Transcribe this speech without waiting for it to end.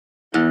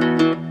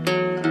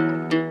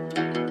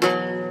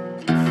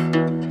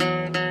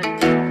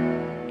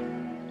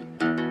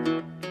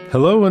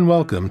Hello and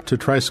welcome to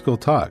Tricycle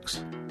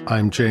Talks.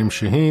 I'm James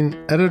Shaheen,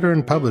 editor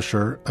and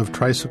publisher of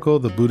Tricycle,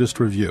 the Buddhist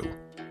Review.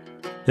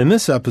 In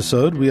this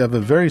episode, we have a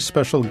very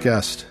special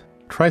guest,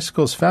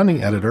 Tricycle's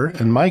founding editor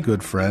and my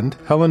good friend,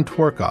 Helen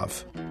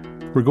Tworkov.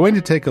 We're going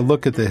to take a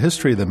look at the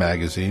history of the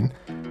magazine,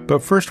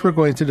 but first we're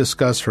going to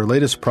discuss her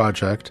latest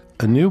project,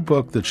 a new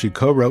book that she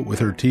co-wrote with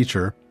her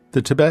teacher,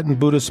 the Tibetan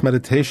Buddhist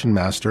meditation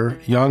master,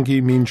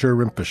 Yongey Mingyur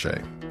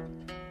Rinpoche.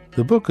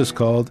 The book is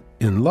called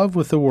In Love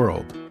with the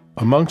World,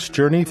 a monk's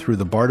journey through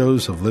the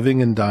bardos of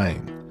living and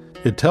dying.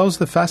 It tells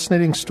the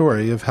fascinating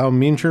story of how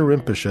Mingyur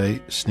Rinpoche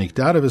sneaked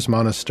out of his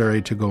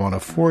monastery to go on a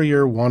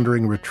 4-year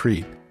wandering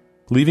retreat,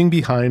 leaving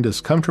behind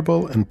his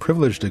comfortable and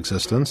privileged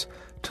existence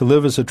to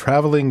live as a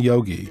traveling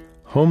yogi,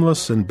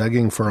 homeless and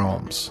begging for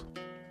alms.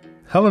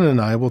 Helen and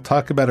I will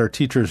talk about our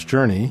teacher's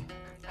journey,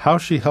 how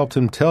she helped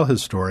him tell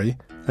his story,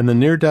 and the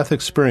near-death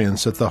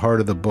experience at the heart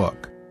of the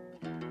book.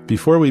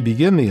 Before we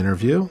begin the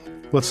interview,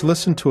 let's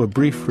listen to a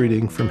brief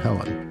reading from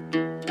Helen.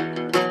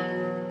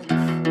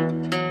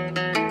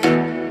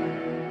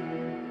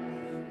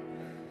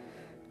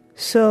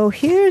 So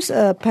here's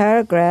a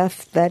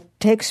paragraph that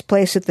takes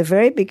place at the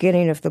very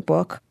beginning of the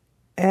book,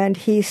 and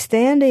he's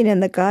standing in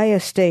the Gaya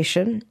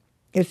station.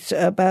 It's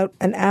about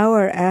an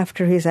hour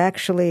after he's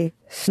actually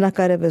snuck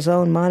out of his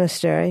own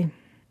monastery,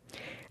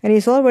 and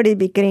he's already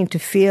beginning to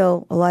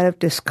feel a lot of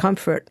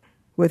discomfort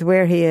with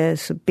where he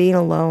is, being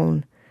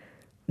alone,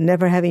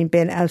 never having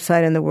been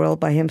outside in the world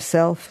by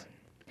himself.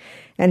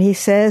 And he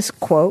says,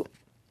 quote,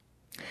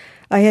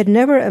 "I had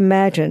never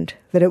imagined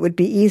that it would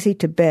be easy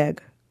to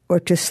beg or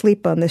to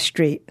sleep on the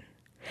street.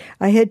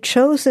 I had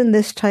chosen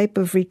this type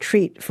of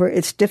retreat for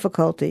its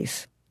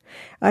difficulties.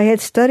 I had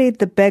studied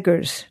the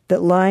beggars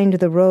that lined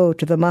the road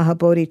to the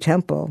Mahabodhi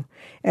temple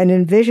and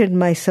envisioned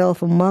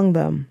myself among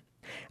them.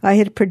 I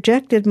had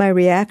projected my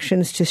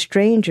reactions to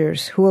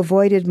strangers who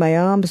avoided my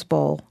alms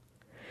bowl.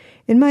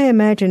 In my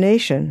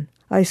imagination,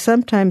 I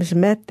sometimes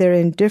met their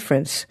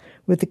indifference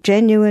with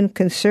genuine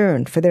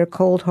concern for their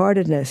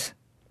cold-heartedness.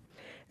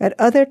 At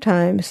other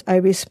times, I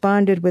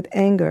responded with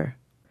anger.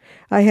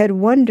 I had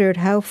wondered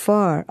how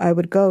far I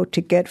would go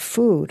to get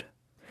food.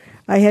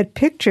 I had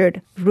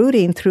pictured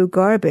rooting through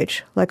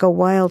garbage like a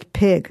wild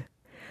pig.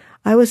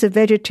 I was a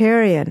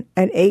vegetarian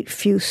and ate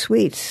few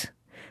sweets,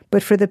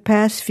 but for the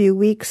past few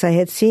weeks I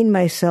had seen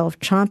myself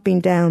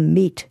chomping down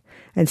meat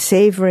and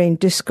savoring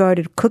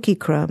discarded cookie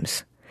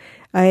crumbs.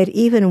 I had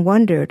even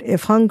wondered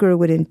if hunger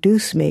would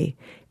induce me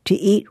to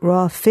eat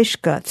raw fish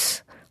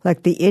guts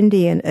like the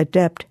Indian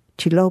adept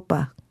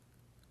Tilopa."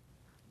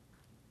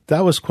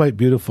 That was quite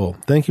beautiful.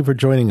 Thank you for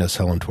joining us,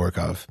 Helen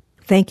Tworkov.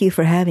 Thank you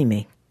for having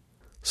me.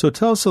 So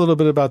tell us a little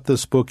bit about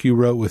this book you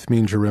wrote with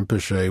Mingyur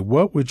Rinpoche.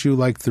 What would you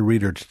like the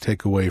reader to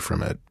take away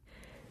from it?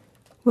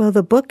 Well,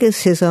 the book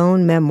is his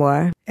own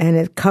memoir, and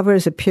it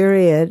covers a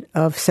period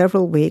of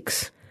several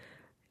weeks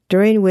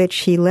during which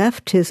he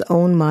left his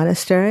own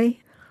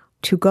monastery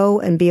to go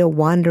and be a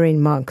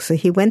wandering monk. So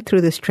he went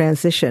through this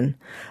transition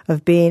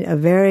of being a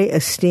very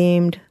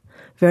esteemed,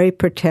 very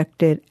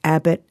protected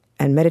abbot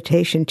and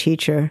meditation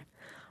teacher,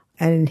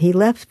 and he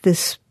left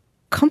this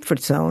comfort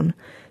zone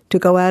to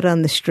go out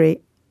on the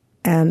street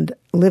and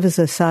live as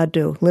a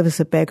sadhu, live as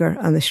a beggar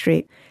on the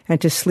street,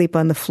 and to sleep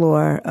on the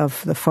floor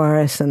of the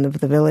forests and of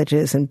the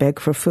villages and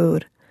beg for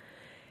food.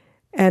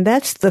 And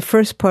that's the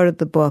first part of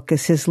the book,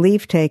 is his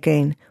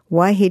leave-taking,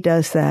 why he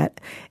does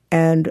that,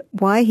 and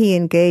why he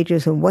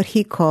engages in what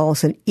he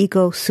calls an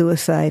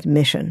ego-suicide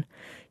mission,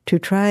 to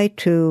try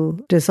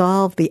to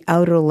dissolve the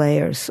outer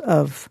layers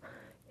of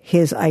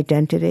his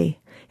identity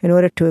in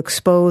order to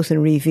expose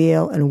and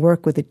reveal and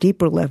work with a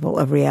deeper level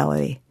of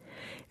reality.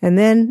 And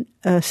then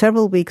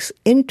several weeks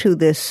into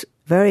this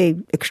very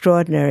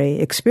extraordinary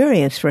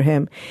experience for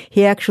him,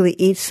 he actually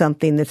eats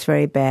something that's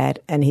very bad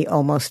and he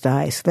almost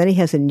dies. Then he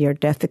has a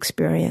near-death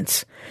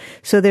experience.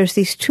 So there's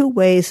these two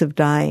ways of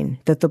dying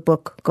that the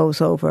book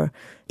goes over.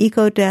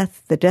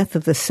 Ego-death, the death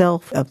of the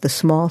self, of the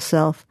small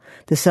self,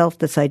 the self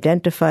that's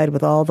identified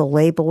with all the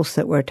labels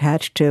that we're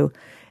attached to,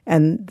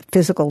 and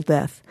physical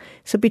death.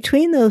 So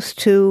between those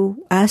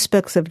two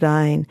aspects of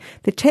dying,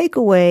 the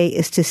takeaway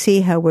is to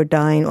see how we're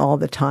dying all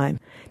the time,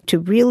 to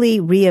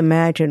really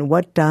reimagine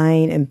what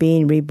dying and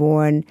being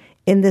reborn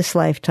in this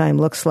lifetime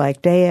looks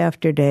like day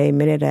after day,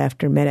 minute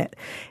after minute.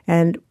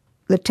 And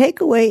the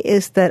takeaway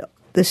is that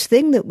this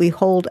thing that we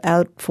hold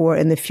out for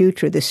in the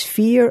future, this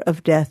fear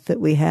of death that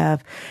we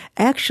have,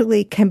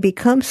 actually can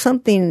become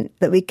something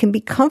that we can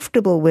be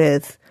comfortable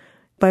with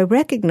by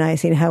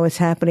recognizing how it's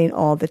happening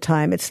all the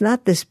time. It's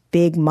not this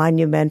big,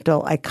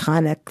 monumental,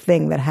 iconic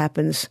thing that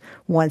happens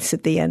once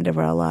at the end of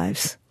our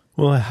lives.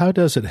 Well, how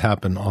does it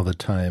happen all the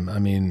time? I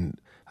mean,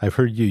 I've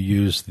heard you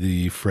use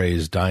the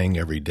phrase dying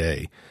every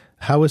day.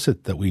 How is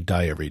it that we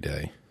die every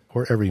day?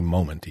 or every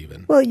moment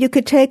even? Well, you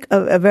could take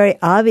a very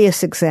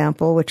obvious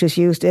example, which is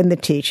used in the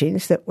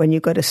teachings, that when you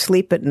go to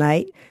sleep at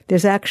night,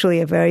 there's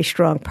actually a very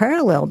strong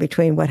parallel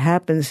between what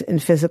happens in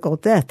physical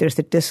death. There's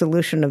the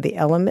dissolution of the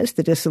elements,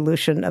 the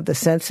dissolution of the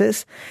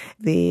senses.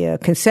 The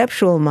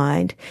conceptual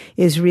mind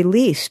is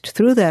released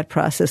through that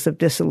process of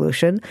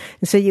dissolution.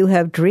 And so you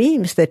have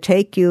dreams that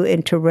take you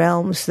into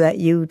realms that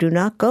you do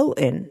not go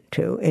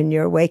into in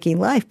your waking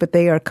life, but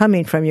they are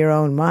coming from your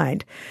own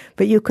mind.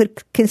 But you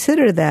could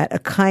consider that a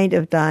kind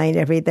of dying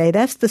every day.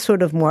 That's the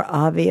sort of more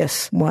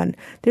obvious one.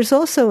 There's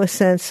also a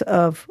sense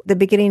of the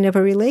beginning of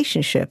a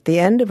relationship, the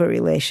end of a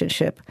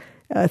relationship,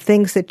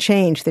 things that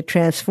change, that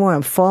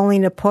transform,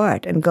 falling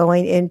apart and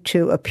going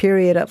into a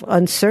period of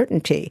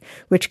uncertainty,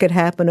 which could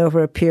happen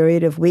over a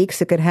period of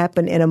weeks. It could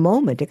happen in a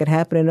moment. It could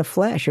happen in a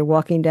flash. You're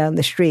walking down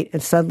the street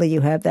and suddenly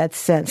you have that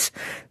sense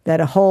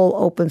that a hole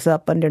opens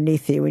up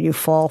underneath you and you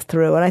fall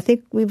through. And I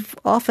think we've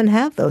often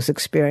have those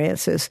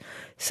experiences,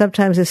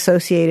 sometimes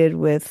associated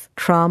with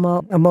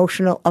trauma,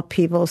 emotional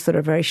upheavals that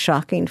are very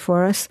shocking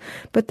for us,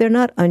 but they're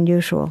not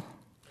unusual.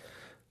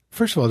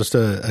 First of all, just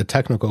a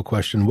technical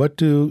question. What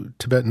do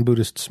Tibetan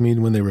Buddhists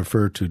mean when they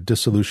refer to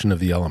dissolution of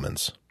the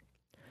elements?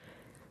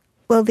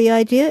 Well, the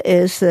idea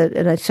is that,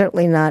 and it's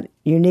certainly not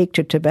unique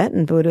to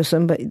Tibetan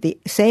Buddhism, but the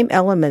same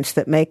elements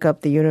that make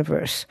up the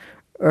universe,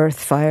 earth,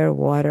 fire,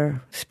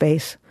 water,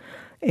 space,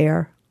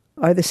 air,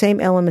 are the same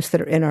elements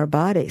that are in our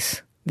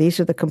bodies. These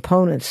are the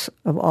components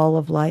of all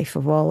of life,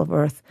 of all of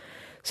earth.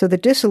 So the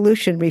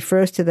dissolution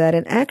refers to that.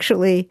 And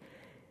actually,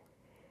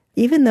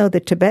 even though the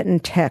Tibetan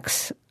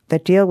texts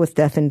that deal with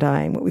death and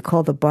dying, what we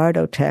call the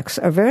Bardo texts,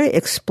 are very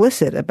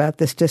explicit about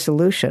this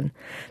dissolution,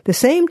 the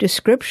same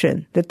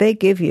description that they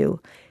give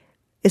you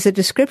is a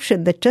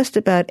description that just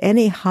about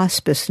any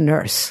hospice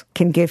nurse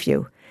can give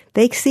you.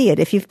 They see it.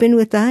 If you've been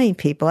with dying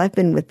people, I've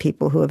been with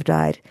people who have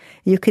died,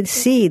 you can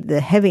see the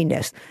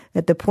heaviness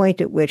at the point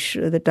at which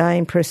the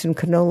dying person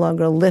could no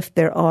longer lift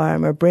their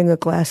arm or bring a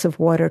glass of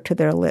water to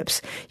their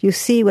lips. You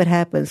see what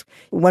happens.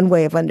 One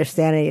way of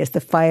understanding it is the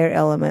fire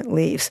element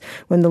leaves.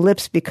 When the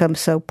lips become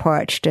so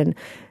parched, and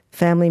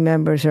family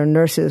members or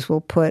nurses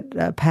will put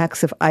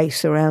packs of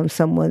ice around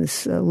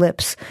someone's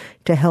lips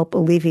to help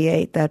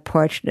alleviate that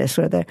parchedness,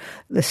 or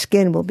the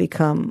skin will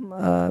become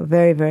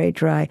very, very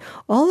dry.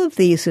 All of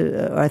these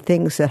are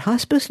things that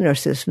hospice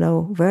nurses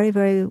know very,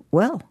 very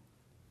well.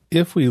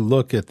 If we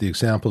look at the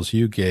examples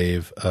you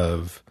gave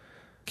of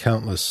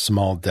countless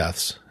small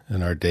deaths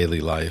in our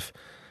daily life,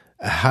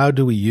 how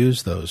do we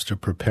use those to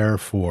prepare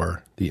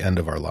for the end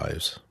of our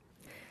lives?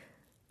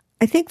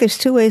 I think there's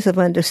two ways of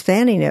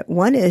understanding it.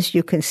 One is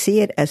you can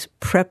see it as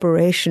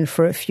preparation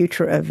for a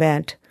future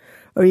event,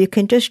 or you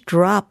can just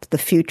drop the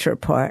future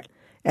part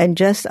and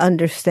just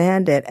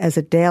understand it as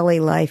a daily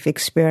life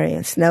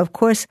experience. Now, of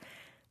course,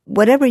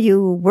 whatever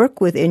you work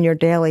with in your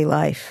daily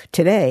life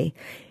today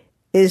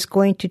is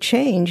going to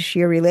change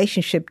your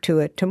relationship to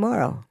it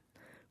tomorrow.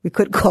 We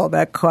could call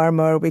that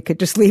karma, or we could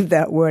just leave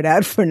that word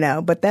out for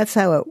now, but that's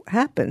how it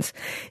happens,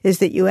 is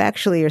that you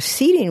actually are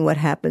seeding what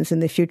happens in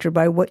the future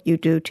by what you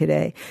do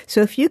today.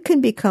 So if you can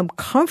become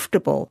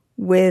comfortable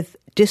with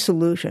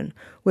disillusion,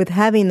 with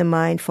having the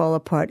mind fall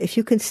apart, if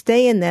you can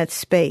stay in that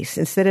space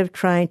instead of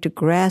trying to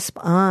grasp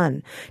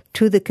on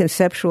to the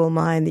conceptual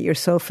mind that you're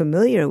so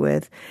familiar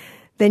with,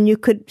 then you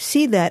could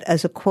see that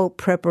as a, quote,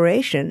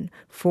 preparation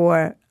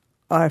for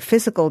our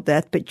physical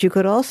death, but you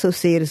could also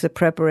see it as a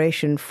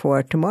preparation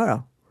for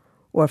tomorrow,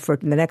 or for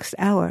the next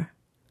hour.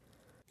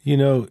 You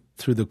know,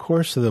 through the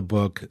course of the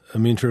book,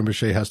 Mingyur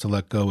Rinpoche has to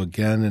let go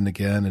again and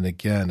again and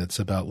again. It's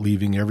about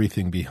leaving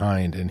everything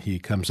behind, and he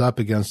comes up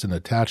against an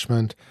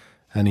attachment,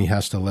 and he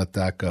has to let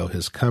that go.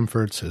 His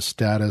comforts, his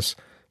status,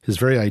 his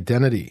very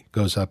identity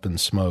goes up in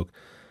smoke.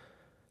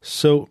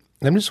 So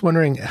I'm just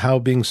wondering how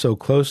being so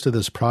close to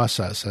this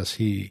process, as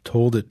he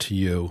told it to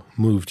you,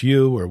 moved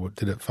you, or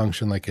did it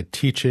function like a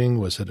teaching?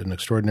 Was it an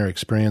extraordinary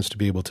experience to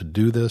be able to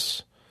do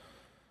this?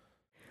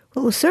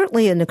 Well, it was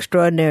certainly an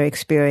extraordinary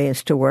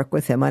experience to work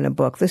with him on a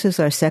book. This is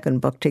our second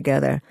book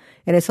together,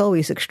 and it's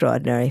always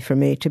extraordinary for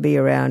me to be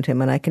around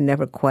him, and I can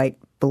never quite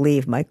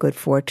believe my good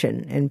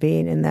fortune in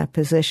being in that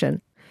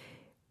position.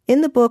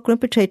 In the book,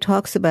 Rinpoche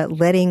talks about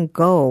letting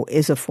go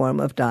is a form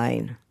of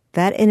dying.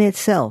 That in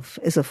itself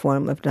is a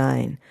form of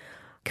dying.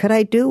 Could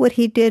I do what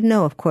he did?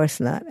 No, of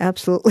course not.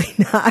 Absolutely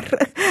not.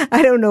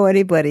 I don't know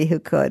anybody who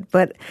could.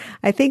 But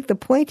I think the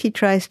point he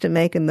tries to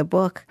make in the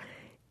book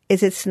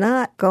is it's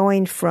not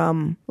going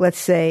from, let's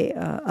say,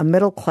 a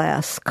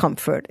middle-class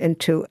comfort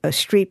into a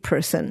street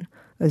person,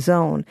 a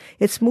zone.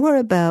 It's more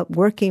about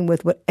working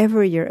with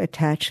whatever your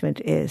attachment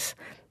is.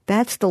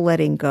 That's the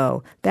letting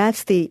go.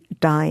 That's the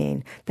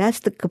dying. That's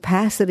the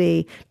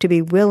capacity to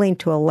be willing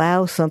to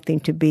allow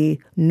something to be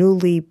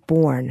newly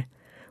born,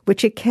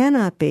 which it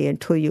cannot be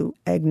until you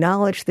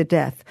acknowledge the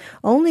death.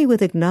 Only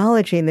with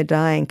acknowledging the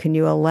dying can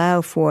you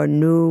allow for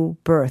new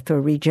birth or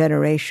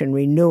regeneration,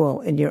 renewal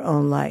in your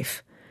own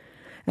life.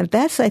 And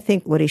that's, I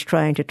think, what he's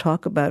trying to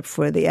talk about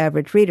for the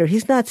average reader.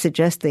 He's not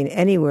suggesting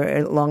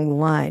anywhere along the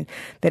line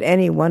that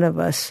any one of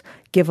us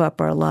give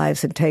up our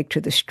lives and take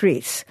to the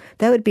streets.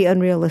 That would be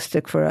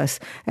unrealistic for us.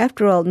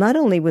 After all, not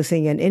only was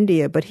he in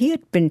India, but he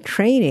had been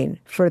training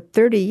for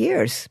 30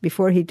 years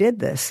before he did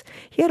this.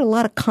 He had a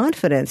lot of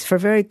confidence for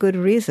very good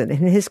reason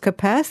in his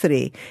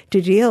capacity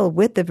to deal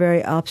with the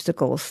very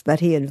obstacles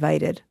that he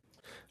invited.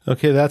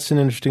 Okay, that's an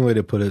interesting way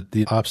to put it,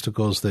 the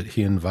obstacles that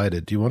he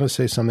invited. Do you want to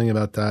say something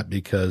about that?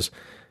 Because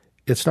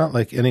it's not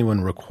like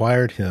anyone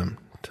required him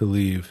to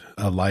leave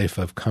a life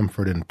of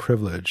comfort and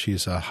privilege.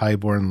 He's a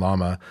high-born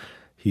lama.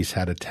 He's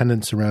had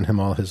attendants around him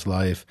all his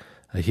life.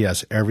 He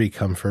has every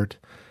comfort.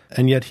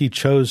 And yet he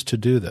chose to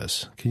do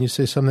this. Can you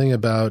say something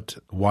about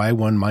why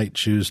one might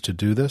choose to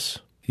do this?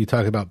 You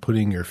talk about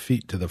putting your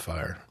feet to the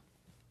fire.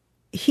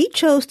 He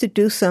chose to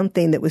do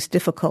something that was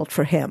difficult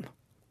for him.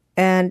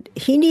 And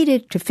he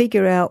needed to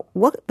figure out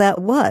what that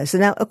was.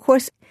 And now, of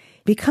course,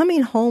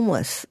 becoming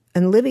homeless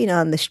and living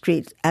on the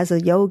streets as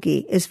a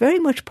yogi is very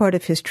much part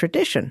of his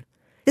tradition.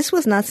 This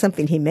was not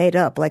something he made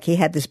up, like he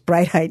had this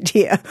bright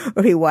idea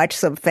or he watched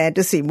some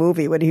fantasy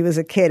movie when he was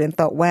a kid and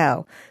thought,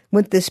 wow,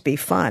 wouldn't this be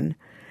fun?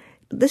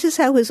 This is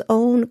how his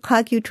own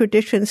Kagyu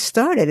tradition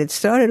started. It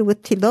started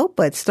with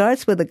Tilopa. It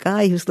starts with a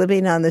guy who's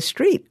living on the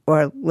street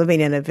or living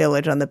in a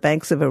village on the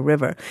banks of a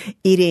river,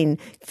 eating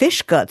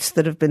fish guts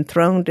that have been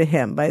thrown to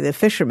him by the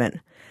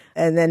fishermen.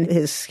 And then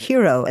his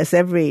hero, as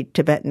every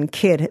Tibetan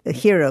kid, the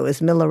hero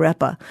is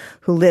Milarepa,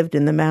 who lived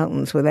in the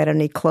mountains without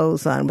any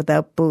clothes on,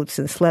 without boots,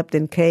 and slept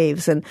in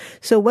caves. And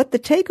so what the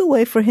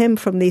takeaway for him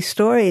from these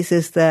stories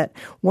is that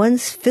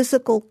one's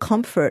physical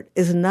comfort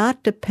is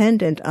not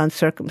dependent on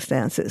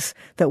circumstances,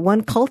 that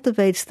one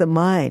cultivates the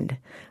mind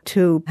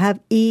to have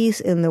ease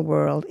in the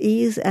world,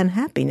 ease and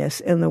happiness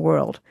in the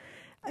world.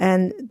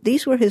 And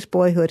these were his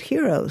boyhood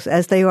heroes,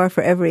 as they are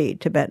for every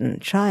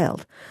Tibetan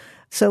child.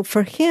 So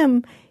for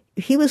him,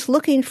 he was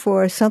looking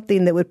for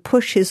something that would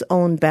push his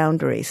own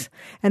boundaries.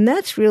 And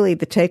that's really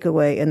the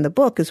takeaway in the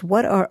book, is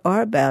what are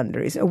our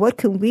boundaries? Or what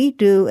can we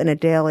do on a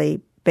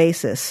daily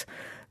basis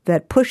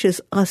that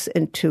pushes us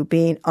into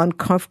being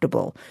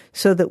uncomfortable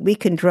so that we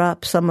can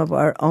drop some of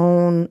our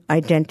own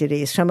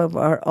identities, some of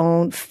our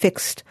own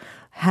fixed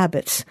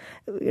habits.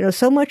 You know,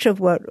 so much of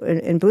what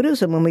in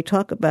Buddhism, when we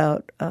talk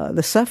about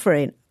the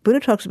suffering, Buddha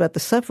talks about the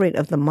suffering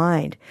of the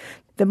mind.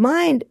 The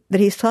mind that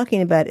he's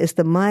talking about is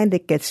the mind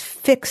that gets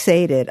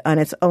fixated on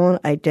its own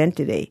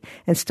identity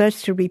and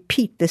starts to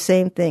repeat the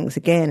same things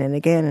again and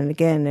again and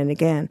again and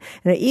again.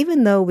 And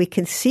even though we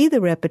can see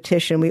the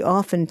repetition, we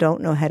often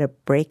don't know how to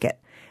break it.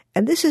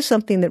 And this is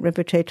something that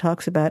Rinpoche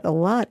talks about a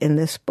lot in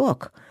this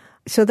book.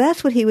 So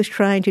that's what he was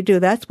trying to do.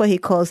 That's why he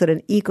calls it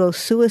an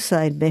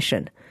ego-suicide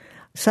mission,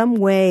 some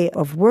way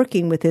of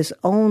working with his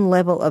own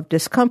level of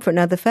discomfort.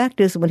 Now, the fact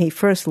is, when he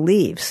first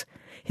leaves,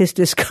 his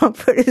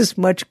discomfort is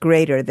much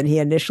greater than he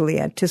initially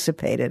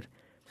anticipated.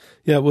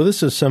 Yeah, well,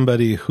 this is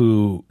somebody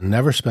who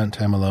never spent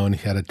time alone.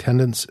 He had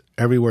attendants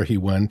everywhere he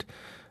went.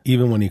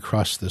 Even when he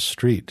crossed the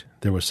street,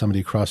 there was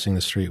somebody crossing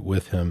the street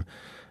with him.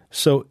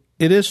 So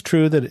it is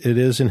true that it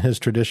is in his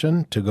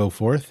tradition to go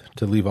forth,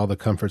 to leave all the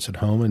comforts at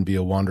home and be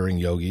a wandering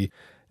yogi.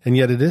 And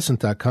yet it isn't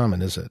that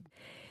common, is it?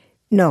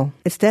 No,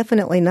 it's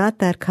definitely not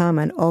that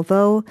common,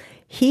 although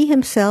he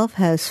himself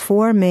has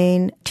 4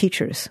 main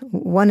teachers.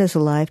 One is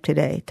alive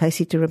today,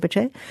 Taisita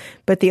Rinpoche,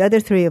 but the other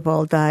 3 have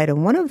all died.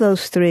 And one of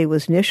those 3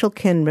 was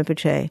Nishilkin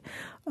Rinpoche,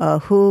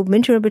 who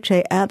Mingyur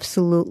Rinpoche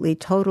absolutely,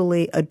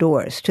 totally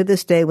adores. To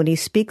this day, when he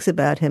speaks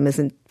about him,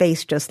 his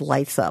face just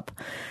lights up.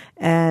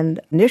 And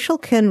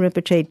Nishilkin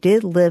Rinpoche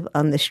did live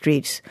on the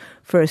streets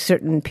for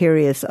certain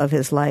periods of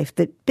his life.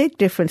 The big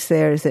difference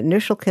there is that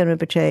Nishilkin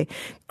Rinpoche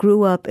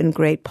grew up in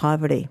great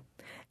poverty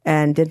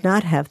and did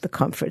not have the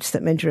comforts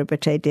that Mingyur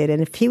Rinpoche did.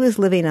 And if he was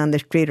living on the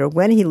street, or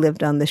when he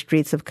lived on the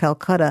streets of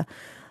Calcutta,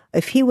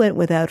 if he went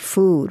without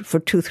food for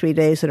 2-3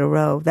 days in a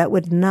row, that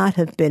would not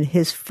have been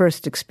his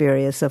first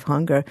experience of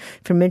hunger.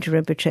 For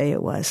Mingyur Rinpoche,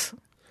 it was.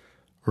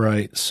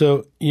 Right.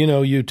 So,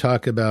 you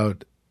talk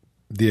about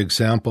the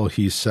example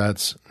he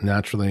sets.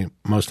 Naturally,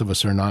 most of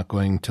us are not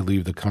going to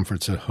leave the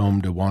comforts at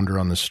home to wander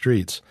on the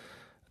streets.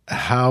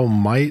 How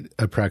might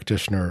a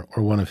practitioner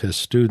or one of his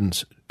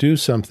students do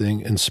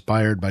something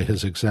inspired by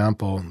his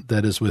example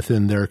that is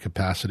within their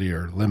capacity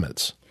or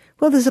limits?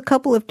 Well, there's a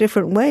couple of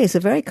different ways. A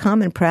very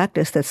common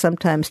practice that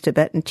sometimes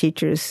Tibetan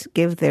teachers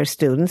give their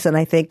students, and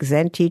I think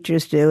Zen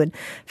teachers do. In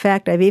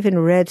fact, I've even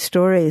read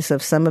stories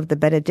of some of the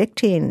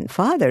Benedictine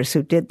fathers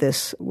who did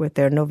this with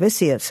their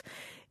novitiates,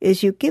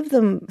 is you give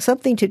them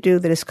something to do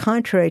that is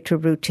contrary to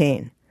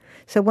routine.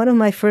 So one of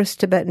my first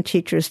Tibetan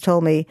teachers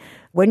told me,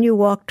 when you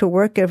walk to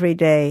work every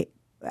day,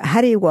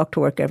 how do you walk to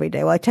work every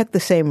day? Well, I took the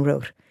same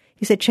route.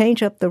 He said,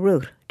 change up the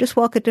route. Just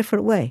walk a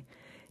different way.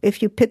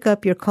 If you pick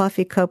up your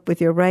coffee cup with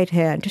your right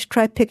hand, just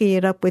try picking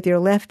it up with your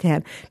left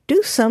hand.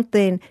 Do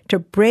something to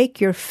break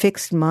your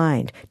fixed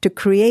mind, to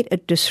create a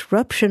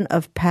disruption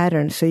of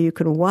patterns so you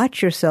can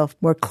watch yourself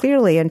more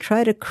clearly and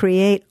try to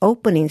create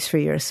openings for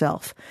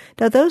yourself.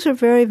 Now, those are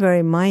very,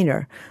 very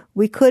minor,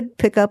 we could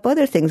pick up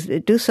other things,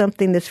 do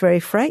something that's very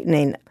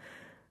frightening.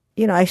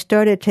 I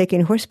started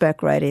taking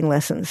horseback riding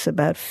lessons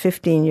about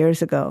 15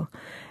 years ago.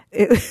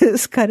 It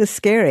was kind of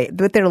scary.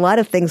 But there are a lot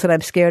of things that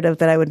I'm scared of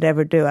that I would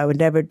never do. I would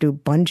never do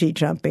bungee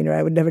jumping, or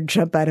I would never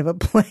jump out of a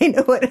plane,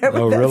 or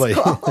whatever that's really?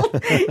 called.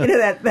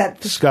 That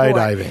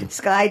skydiving.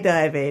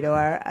 Skydiving,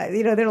 or,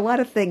 there are a lot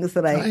of things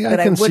that I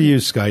can see you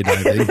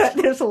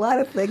skydiving. There's a lot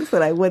of things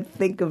that I would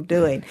think of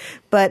doing.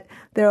 But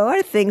there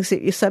are things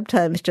that you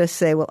sometimes just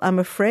say, well, I'm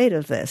afraid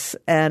of this.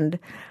 And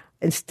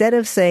instead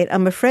of saying,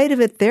 I'm afraid of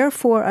it,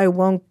 therefore I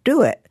won't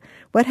do it,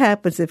 what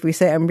happens if we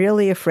say, I'm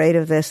really afraid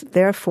of this,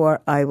 therefore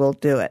I will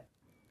do it?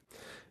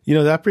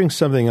 That brings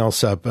something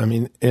else up. I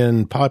mean,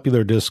 in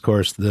popular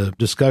discourse, the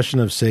discussion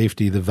of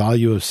safety, the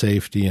value of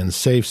safety and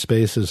safe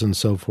spaces and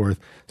so forth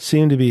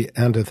seem to be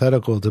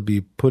antithetical to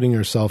be putting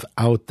yourself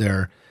out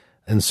there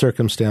in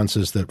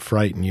circumstances that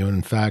frighten you. And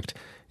in fact,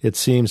 it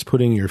seems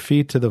putting your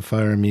feet to the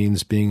fire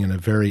means being in a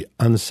very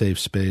unsafe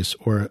space,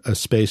 or a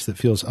space that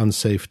feels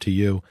unsafe to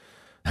you.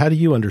 How do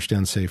you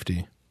understand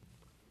safety?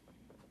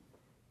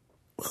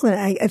 Well,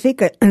 I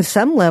think on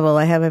some level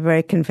I have a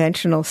very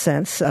conventional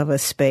sense of a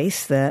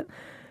space that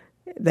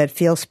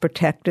feels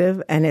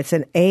protective, and it's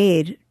an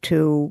aid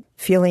to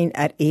feeling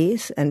at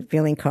ease and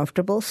feeling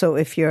comfortable. So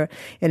if you're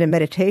in a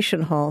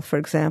meditation hall, for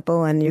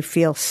example, and you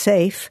feel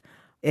safe,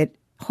 it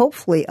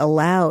hopefully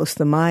allows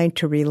the mind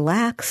to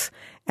relax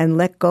and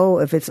let go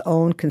of its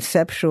own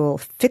conceptual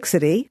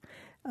fixity.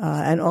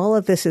 And all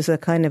of this is a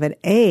kind of an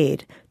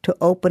aid to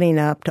opening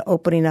up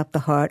the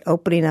heart,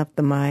 opening up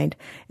the mind.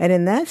 And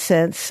in that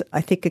sense,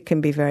 I think it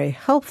can be very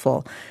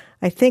helpful.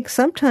 I think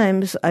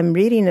sometimes I'm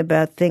reading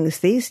about things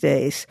these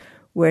days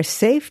where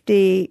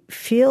safety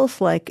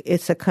feels like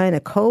it's a kind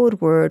of code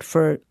word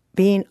for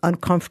being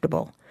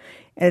uncomfortable.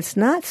 And it's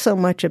not so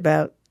much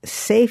about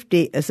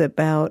safety as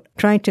about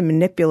trying to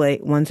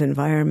manipulate one's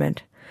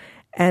environment.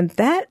 And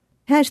that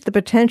has the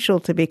potential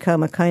to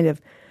become a kind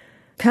of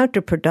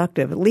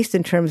counterproductive, at least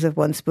in terms of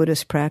one's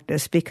Buddhist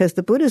practice, because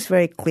the Buddha is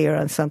very clear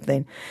on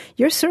something.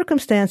 Your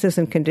circumstances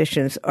and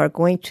conditions are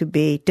going to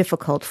be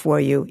difficult for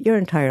you your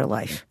entire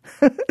life.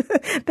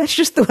 That's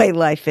just the way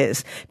life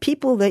is.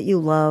 People that you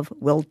love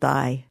will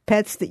die.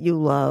 Pets that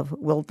you love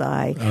will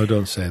die. Oh,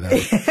 don't say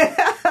that.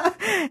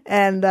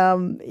 And,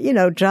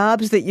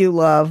 jobs that you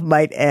love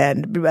might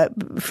end.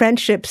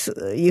 Friendships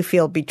you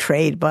feel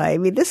betrayed by. I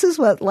mean, this is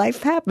what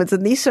life happens.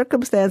 And these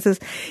circumstances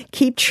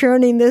keep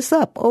churning this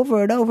up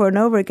over and over and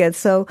over again.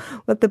 So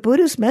what the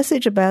Buddha's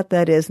message about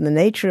that is, in the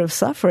nature of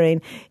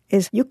suffering,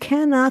 is you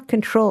cannot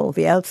control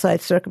the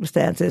outside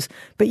circumstances,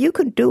 but you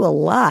can do a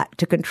lot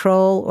to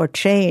control or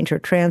change or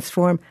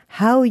transform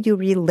how you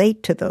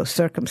relate to those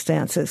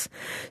circumstances.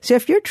 So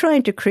if you're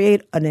trying to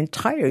create an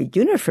entire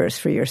universe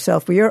for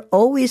yourself where you're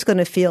always going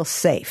to feel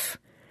safe,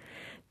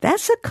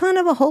 that's a kind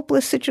of a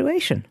hopeless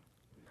situation.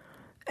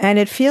 And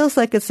it feels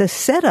like it's a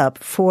setup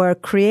for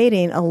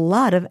creating a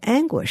lot of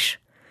anguish.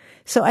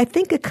 So I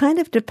think it kind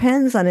of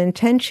depends on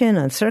intention,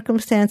 on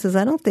circumstances.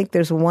 I don't think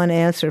there's one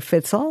answer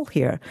fits all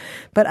here.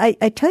 But I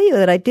tell you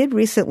that I did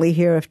recently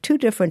hear of two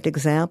different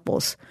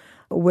examples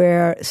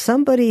where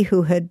somebody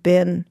who had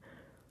been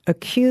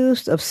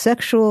accused of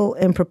sexual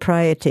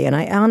impropriety, and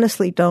I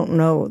honestly don't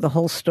know the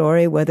whole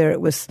story, whether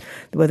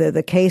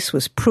the case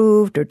was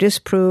proved or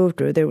disproved,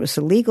 or there was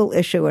a legal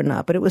issue or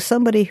not, but it was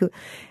somebody who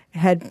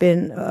had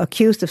been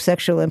accused of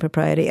sexual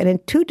impropriety. And in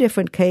two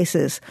different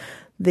cases,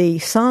 the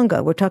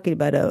Sangha, we're talking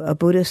about a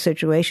Buddhist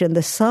situation, the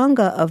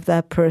Sangha of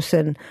that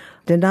person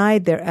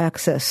denied their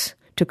access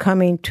to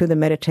coming to the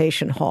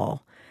meditation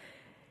hall.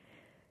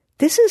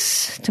 This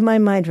is, to my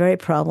mind, very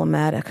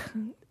problematic.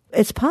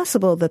 It's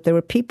possible that there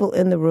were people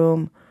in the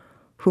room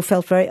who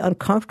felt very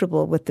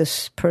uncomfortable with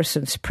this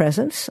person's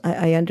presence.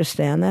 I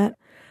understand that.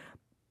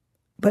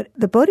 But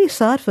the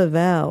Bodhisattva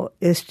vow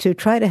is to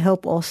try to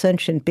help all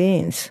sentient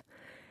beings,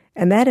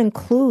 and that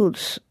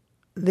includes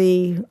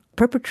the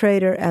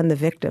perpetrator and the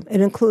victim.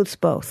 It includes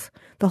both.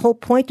 The whole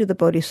point of the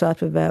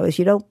Bodhisattva vow is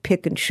you don't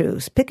pick and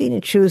choose. Picking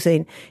and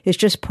choosing is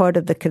just part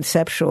of the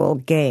conceptual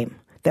game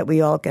that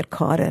we all get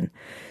caught in.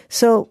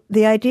 So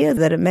the idea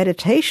that a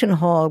meditation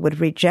hall would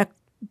reject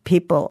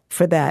people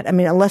for that, I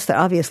mean, unless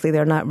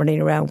they're not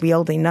running around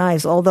wielding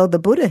knives, although the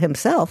Buddha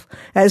himself,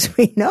 as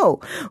we know,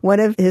 one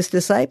of his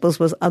disciples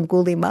was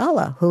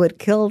Angulimala, who had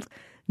killed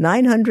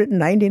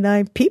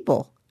 999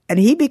 people. And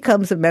he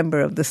becomes a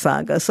member of the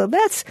Sangha. So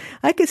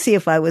I could see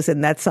if I was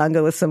in that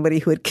Sangha with somebody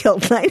who had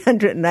killed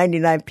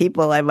 999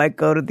 people, I might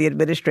go to the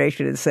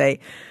administration and say,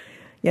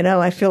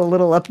 I feel a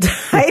little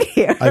uptight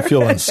here. I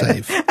feel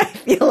unsafe. I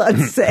feel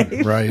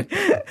unsafe. Right.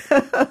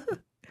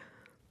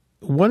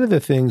 One of the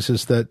things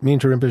is that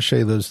Mingyur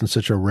Rinpoche lives in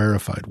such a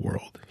rarefied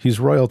world. He's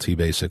royalty,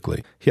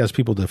 basically. He has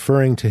people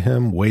deferring to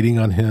him, waiting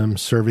on him,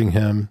 serving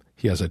him.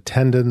 He has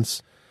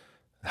attendants.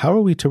 How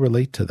are we to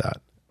relate to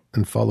that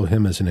and follow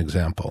him as an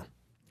example?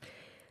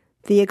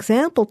 The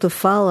example to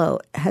follow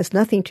has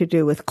nothing to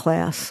do with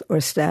class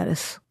or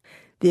status.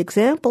 The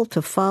example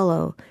to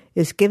follow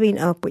is giving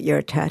up what you're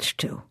attached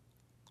to.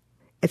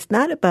 It's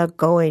not about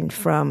going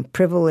from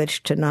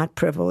privilege to not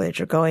privilege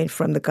or going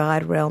from the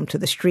God realm to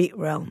the street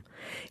realm.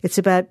 It's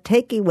about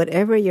taking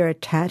whatever you're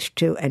attached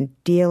to and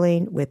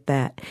dealing with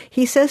that.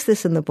 He says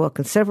this in the book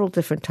in several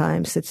different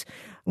times.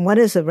 One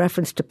is a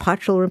reference to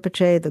Patrul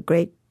Rinpoche, the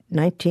great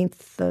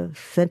 19th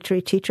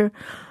century teacher.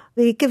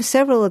 He gives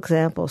several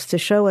examples to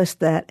show us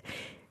that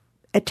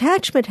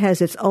attachment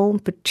has its own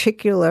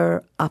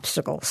particular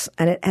obstacles,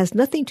 and it has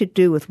nothing to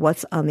do with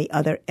what's on the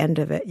other end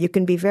of it. You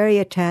can be very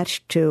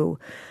attached to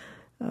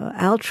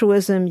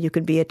altruism, you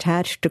can be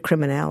attached to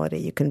criminality,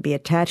 you can be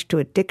attached to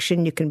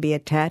addiction, you can be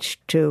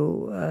attached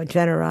to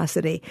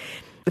generosity.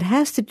 It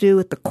has to do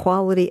with the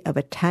quality of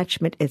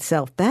attachment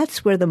itself.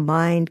 That's where the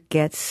mind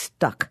gets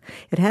stuck.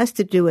 It has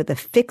to do with a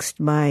fixed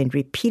mind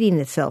repeating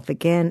itself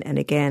again and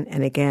again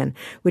and again,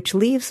 which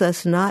leaves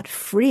us not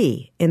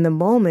free in the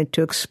moment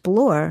to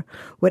explore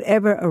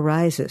whatever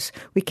arises.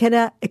 We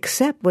cannot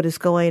accept what is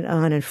going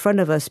on in front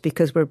of us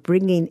because we're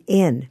bringing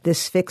in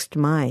this fixed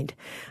mind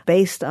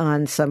based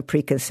on some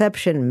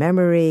preconception,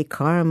 memory,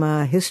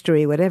 karma,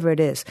 history, whatever it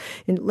is.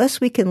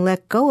 Unless we can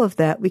let go of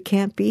that, we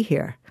can't be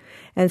here.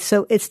 And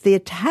so it's the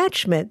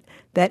attachment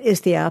that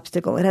is the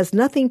obstacle. It has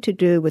nothing to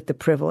do with the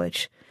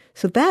privilege.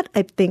 So that,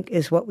 I think,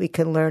 is what we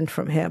can learn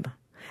from him.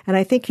 And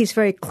I think he's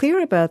very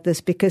clear about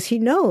this because he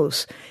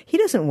knows he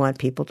doesn't want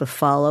people to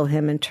follow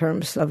him in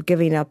terms of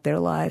giving up their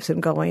lives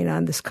and going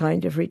on this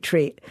kind of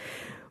retreat.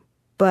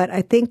 But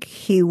I think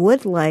he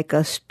would like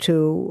us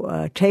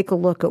to take a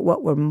look at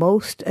what we're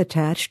most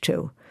attached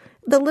to.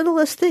 The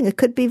littlest thing. It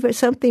could be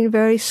something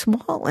very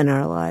small in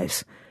our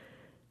lives.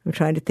 I'm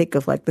trying to think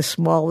of like the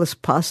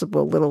smallest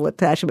possible little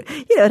attachment.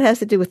 You know, it has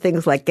to do with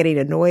things like getting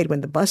annoyed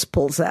when the bus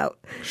pulls out.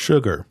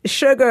 Sugar.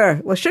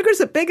 Well, sugar's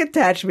a big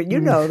attachment. You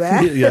know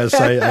that. Yes,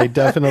 I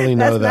definitely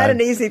know that. That's not an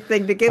easy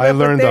thing to give up. I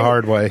learned the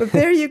hard way. But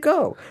there you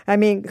go. I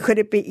mean, could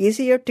it be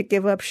easier to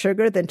give up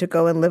sugar than to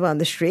go and live on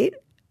the street?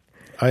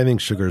 I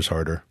think sugar's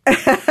harder.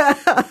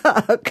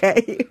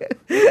 Okay.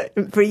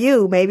 For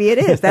you, maybe it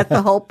is. That's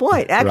the whole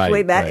point.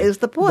 Actually, that is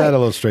the point. That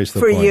illustrates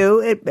the point. For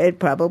you, it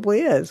probably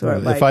is. Or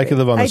if I could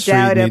live on the street,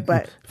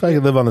 if I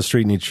could live on the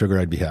street and eat sugar,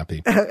 I'd be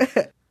happy.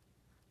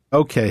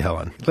 Okay,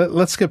 Helen,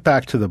 let's get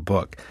back to the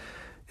book.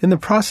 In the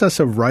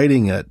process of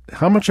writing it,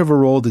 how much of a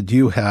role did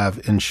you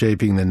have in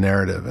shaping the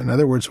narrative? In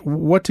other words,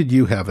 what did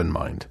you have in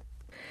mind?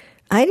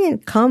 I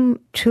didn't come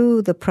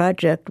to the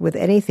project with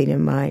anything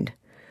in mind.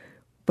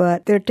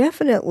 But there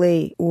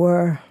definitely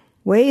were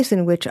ways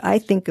in which I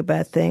think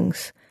about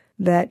things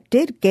that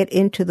did get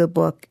into the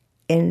book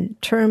in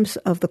terms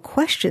of the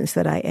questions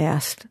that I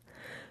asked.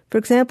 For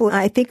example,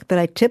 I think that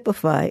I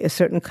typify a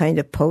certain kind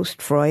of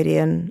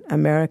post-Freudian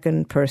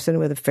American person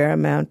with a fair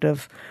amount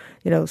of,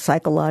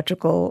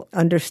 psychological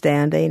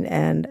understanding,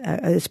 and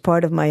it's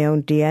part of my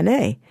own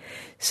DNA.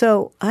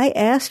 So I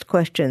asked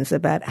questions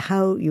about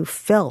how you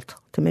felt,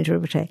 to Mingyur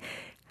Rinpoche,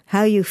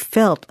 how you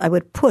felt. I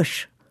would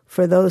push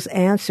for those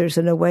answers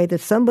in a way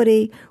that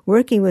somebody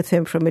working with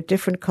him from a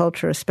different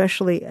culture,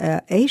 especially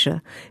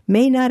Asia,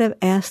 may not have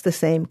asked the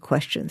same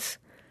questions.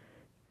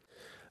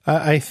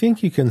 I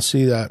think you can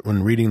see that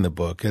when reading the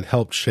book. It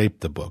helped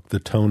shape the book, the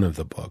tone of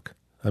the book.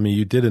 I mean,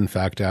 you did, in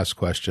fact, ask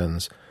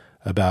questions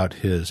about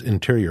his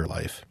interior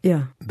life.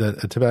 Yeah.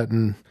 That a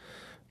Tibetan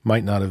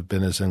might not have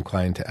been as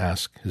inclined to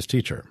ask his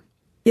teacher.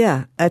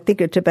 Yeah, I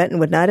think a Tibetan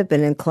would not have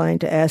been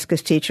inclined to ask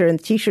his teacher,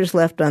 and teachers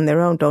left on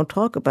their own don't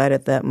talk about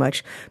it that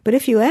much. But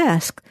if you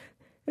ask,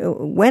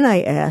 when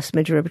I asked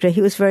Mingyur Rinpoche,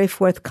 he was very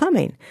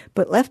forthcoming.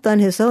 But left on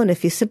his own,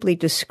 if he's simply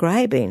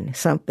describing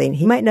something,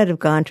 he might not have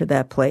gone to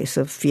that place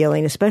of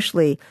feeling,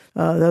 especially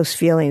those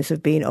feelings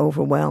of being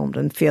overwhelmed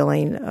and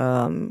feeling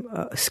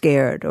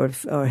scared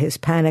or his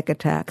panic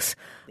attacks.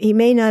 He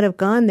may not have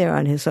gone there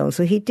on his own.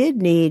 So he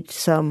did need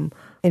some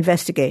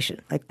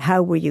investigation, like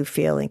how were you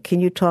feeling?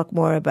 Can you talk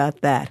more about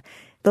that?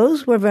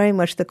 Those were very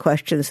much the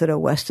questions that a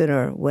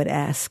Westerner would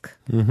ask.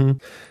 Mm-hmm.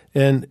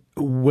 And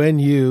when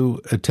you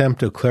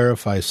attempt to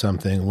clarify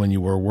something when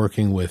you were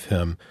working with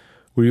him,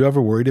 were you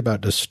ever worried about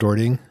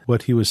distorting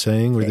what he was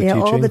saying or the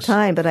teachings? All the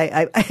time. But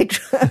I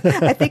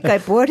think I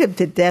bored him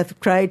to death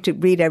trying to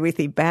read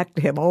everything back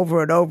to him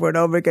over and over and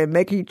over again,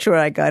 making sure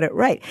I got it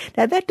right.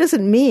 Now, that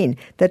doesn't mean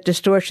that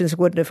distortions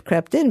wouldn't have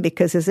crept in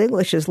because his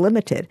English is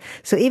limited.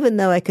 So even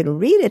though I can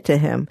read it to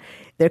him,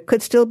 there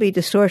could still be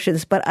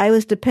distortions. But I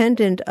was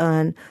dependent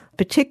on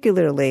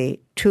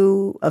particularly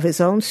two of his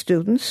own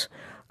students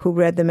who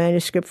read the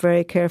manuscript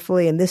very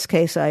carefully. In this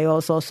case, I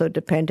was also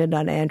dependent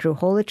on Andrew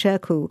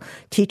Holicek, who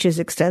teaches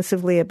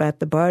extensively about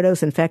the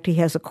bardos. In fact, he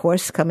has a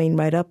course coming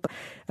right up,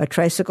 a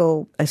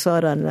tricycle. I saw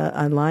it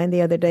online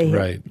the other day.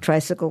 Right.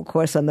 Tricycle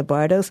course on the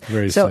bardos.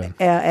 Very so soon.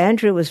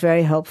 Andrew was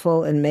very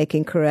helpful in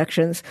making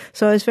corrections.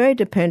 So I was very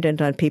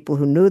dependent on people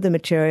who knew the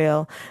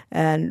material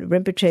and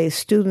Rinpoche's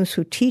students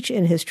who teach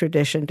in his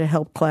tradition to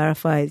help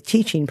clarify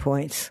teaching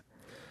points.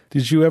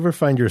 Did you ever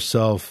find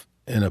yourself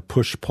in a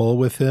push-pull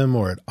with him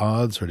or at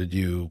odds, or did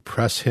you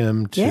press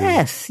him to...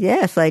 Yes,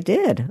 I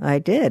did,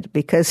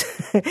 because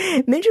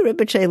Mingyur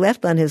Rinpoche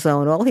left on his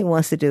own. All he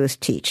wants to do is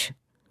teach.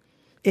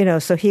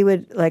 So he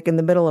would, like in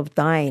the middle of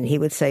dying, he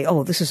would say,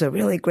 "Oh, this is a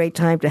really great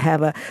time to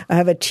have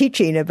a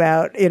teaching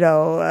about,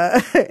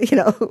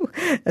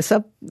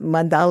 some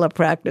mandala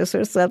practice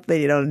or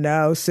something.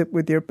 Now sit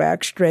with your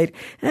back straight."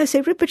 And I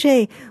say,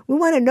 "Rinpoche, we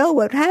want to know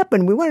what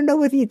happened. We want to know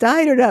whether you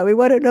died or not. We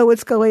want to know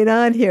what's going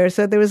on here."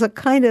 So there was a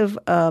kind of,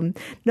 no,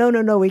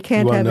 we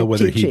can't have a teaching. You want to know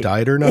whether he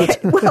died or not?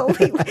 Well,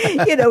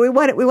 we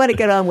want to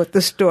get on with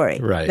the story.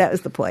 Right. That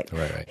was the point.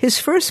 Right. His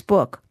first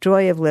book,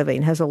 Joy of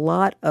Living, has a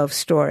lot of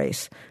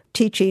stories.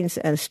 Teachings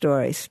and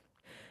stories.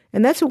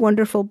 And that's a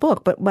wonderful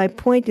book. But my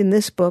point in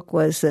this book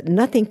was that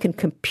nothing can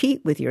compete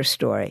with your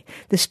story.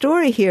 The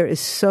story here is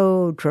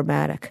so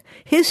dramatic.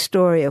 His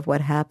story of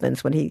what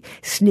happens when he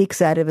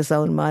sneaks out of his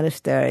own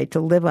monastery to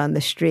live on the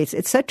streets,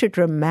 it's such a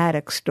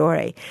dramatic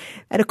story.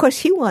 And of course,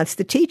 he wants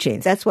the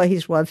teachings. That's why he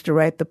wants to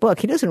write the book.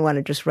 He doesn't want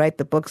to just write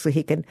the book so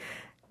he can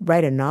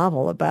write a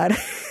novel about it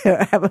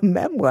or have a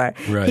memoir.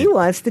 Right. He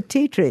wants the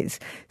teachings.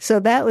 So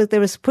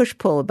there was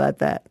push-pull about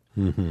that.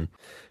 Mm-hmm.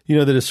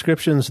 The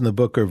descriptions in the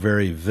book are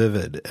very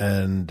vivid,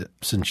 and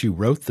since you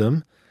wrote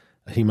them,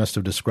 he must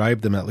have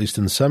described them at least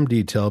in some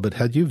detail, but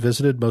had you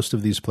visited most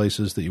of these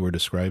places that you were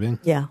describing?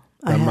 Yeah,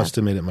 I have. That must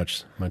have made it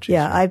much easier.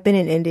 Yeah, I've been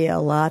in India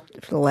a lot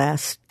for the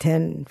last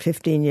 10,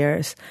 15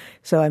 years,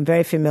 so I'm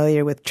very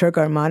familiar with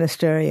Churgar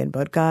Monastery in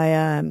Bodh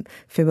Gaya. I'm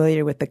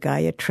familiar with the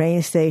Gaya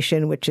train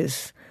station, which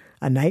is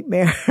a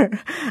nightmare.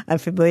 I'm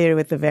familiar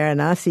with the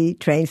Varanasi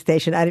train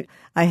station.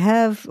 I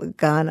have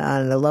gone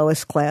on the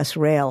lowest class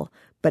rail,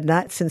 but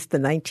not since the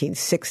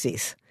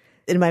 1960s.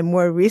 In my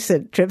more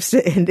recent trips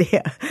to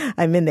India,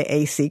 I'm in the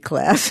AC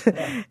class.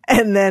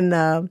 And then,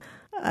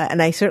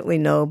 and I certainly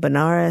know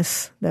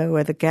Benares,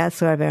 where the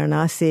Ghats are,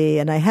 Varanasi,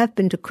 and I have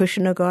been to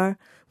Kushinagar,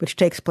 which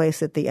takes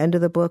place at the end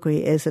of the book, or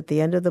he is at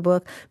the end of the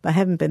book, but I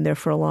haven't been there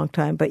for a long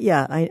time. But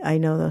yeah, I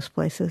know those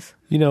places.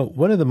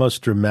 One of the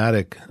most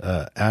dramatic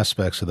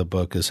aspects of the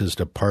book is his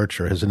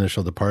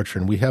initial departure,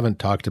 and we haven't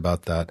talked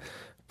about that.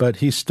 But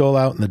he stole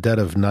out in the dead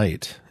of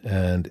night,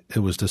 and it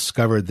was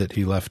discovered that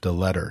he left a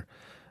letter.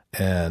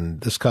 And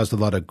this caused a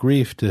lot of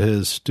grief to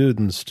his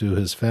students, to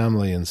his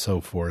family, and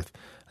so forth.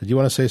 Do you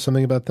want to say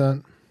something about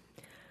that?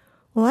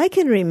 Well, I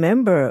can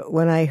remember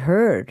when I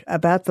heard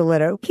about the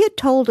letter. He had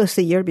told us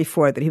a year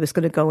before that he was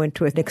going to go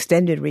into an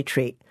extended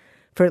retreat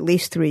for at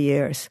least 3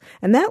 years.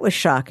 And that was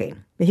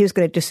shocking, that he was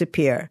going to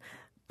disappear.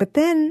 But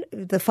then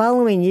the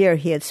following year,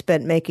 he had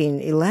spent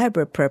making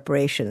elaborate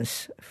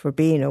preparations for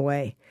being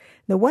away.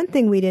 The one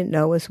thing we didn't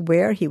know was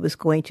where he was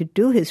going to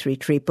do his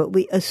retreat, but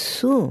we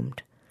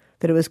assumed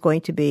that it was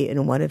going to be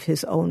in one of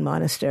his own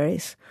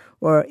monasteries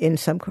or in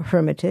some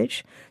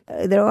hermitage.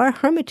 There are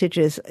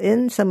hermitages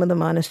in some of the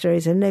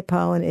monasteries in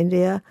Nepal and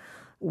India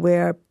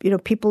where,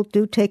 people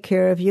do take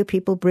care of you.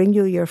 People bring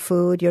you your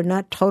food. You're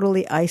not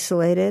totally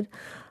isolated.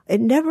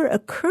 It never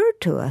occurred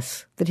to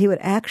us that he would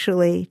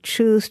actually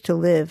choose to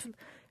live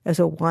as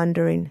a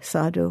wandering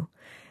sadhu.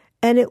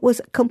 And it was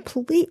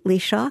completely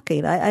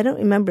shocking. I don't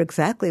remember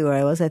exactly where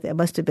I was. I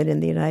must have been in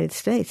the United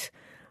States.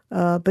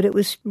 But it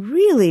was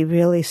really,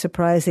 really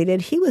surprising.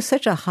 And he was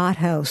such a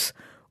hothouse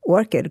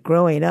orchid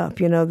growing up,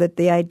 that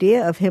the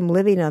idea of him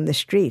living on the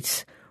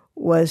streets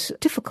was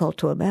difficult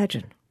to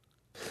imagine.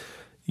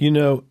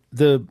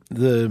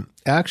 The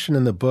action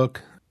in the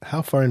book,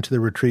 how far into the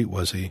retreat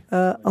was he?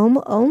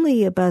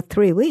 Only about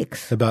 3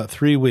 weeks. About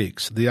 3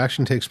 weeks. The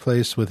action takes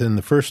place within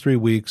the first 3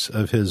 weeks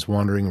of his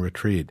wandering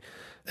retreat.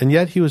 And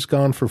yet he was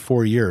gone for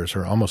 4 years,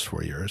 or almost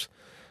 4 years.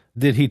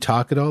 Did he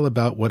talk at all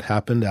about what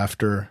happened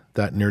after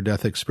that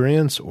near-death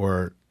experience?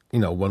 Or,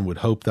 one would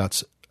hope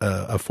that's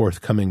a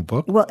forthcoming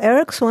book? Well,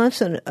 Eric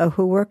Swanson,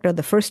 who worked on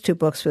the first 2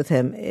 books with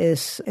him,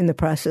 is in the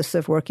process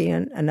of working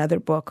on another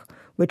book,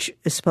 which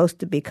is supposed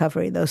to be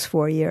covering those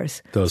 4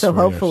 years. So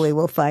hopefully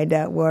we'll find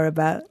out more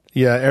about.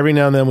 Yeah, every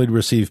now and then we'd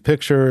receive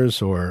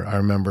pictures, or I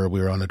remember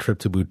we were on a trip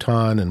to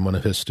Bhutan and one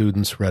of his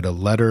students read a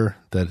letter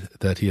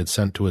that he had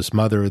sent to his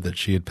mother that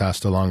she had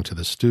passed along to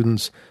the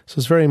students. So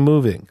it's very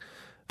moving.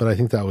 But I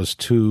think that was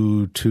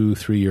 3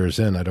 years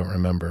in. I don't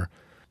remember.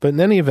 But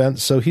in any event,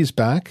 so he's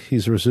back.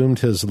 He's resumed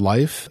his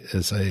life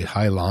as a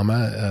High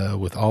Lama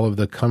with all of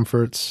the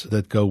comforts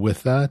that go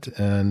with that.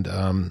 And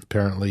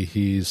apparently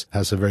he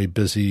has a very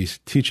busy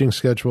teaching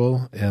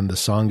schedule, and the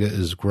Sangha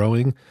is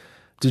growing.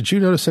 Did you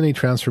notice any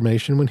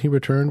transformation when he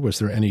returned? Was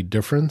there any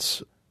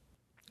difference?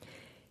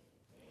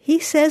 He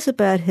says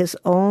about his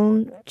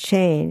own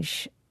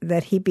change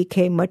that he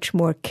became much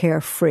more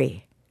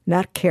carefree.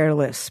 Not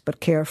careless,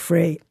 but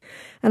carefree.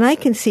 And I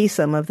can see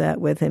some of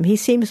that with him. He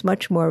seems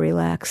much more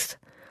relaxed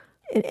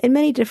in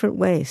many different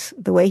ways.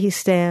 The way he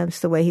stands,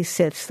 the way he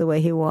sits, the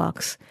way he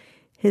walks.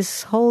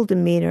 His whole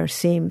demeanor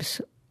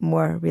seems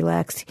more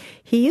relaxed.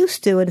 He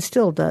used to, and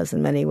still does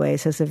in many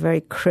ways, has a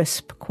very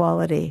crisp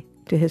quality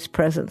to his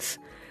presence.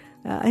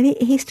 And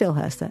he still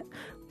has that.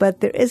 But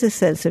there is a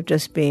sense of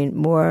just being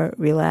more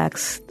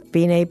relaxed,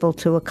 being able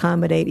to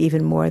accommodate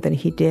even more than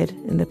he did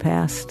in the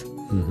past.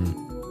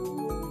 Mm-hmm.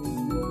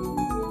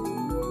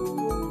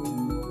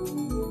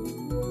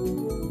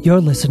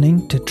 You're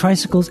listening to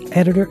Tricycle's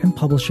editor and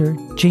publisher,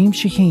 James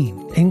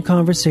Shaheen, in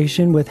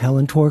conversation with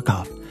Helen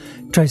Tworkov.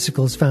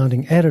 Tricycle's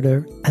founding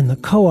editor and the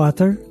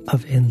co-author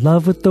of In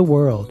Love with the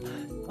World,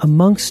 a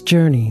monk's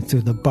journey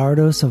through the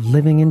bardos of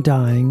living and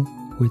dying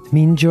with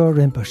Mingyur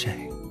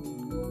Rinpoche.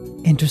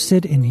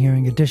 Interested in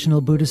hearing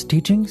additional Buddhist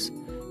teachings?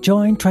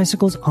 Join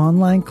Tricycle's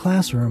online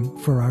classroom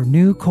for our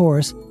new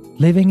course,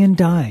 Living and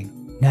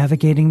Dying,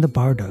 Navigating the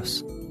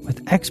Bardos,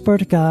 with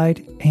expert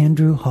guide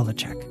Andrew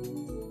Holacek.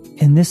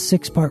 In this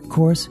 6-part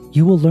course,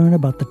 you will learn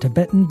about the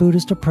Tibetan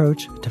Buddhist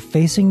approach to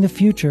facing the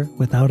future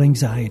without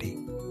anxiety,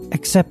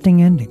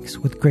 accepting endings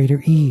with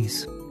greater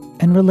ease,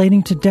 and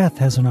relating to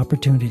death as an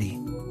opportunity.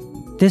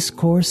 This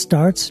course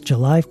starts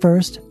July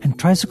 1st, and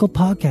Tricycle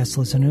Podcast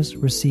listeners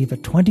receive a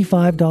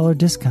 $25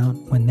 discount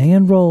when they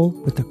enroll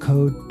with the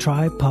code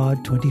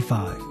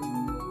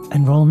TRIPOD25.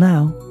 Enroll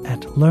now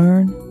at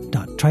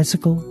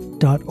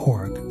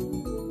learn.tricycle.org.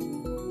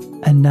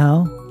 And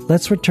now,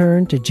 let's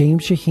return to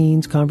James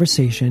Shaheen's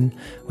conversation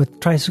with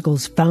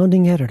Tricycle's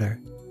founding editor,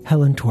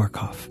 Helen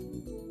Tworkov.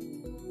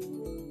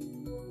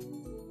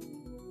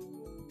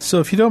 So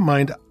if you don't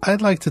mind,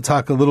 I'd like to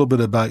talk a little bit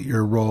about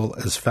your role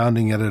as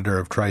founding editor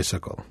of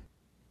Tricycle.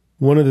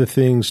 One of the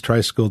things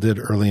Tricycle did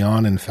early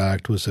on, in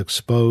fact, was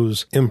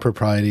expose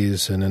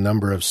improprieties in a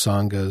number of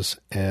sanghas,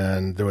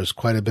 and there was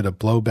quite a bit of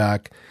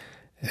blowback.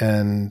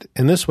 And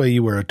in this way,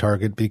 you were a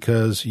target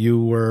because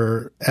you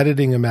were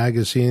editing a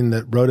magazine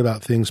that wrote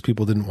about things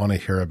people didn't want to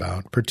hear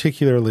about,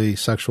 particularly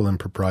sexual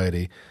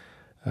impropriety.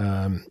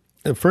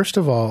 First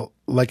of all,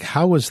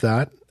 how was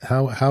that?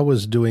 How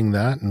was doing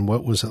that, and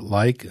what was it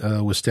like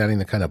withstanding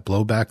the kind of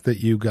blowback that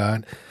you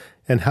got?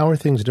 And how are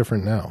things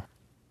different now?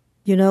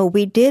 You know,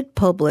 we did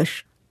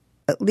publish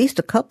at least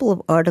a couple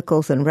of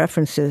articles and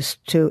references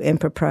to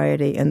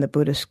impropriety in the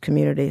Buddhist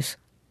communities.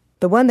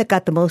 The one that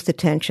got the most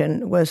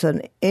attention was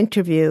an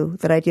interview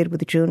that I did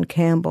with June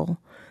Campbell.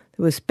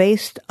 It was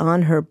based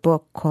on her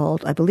book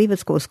called, I believe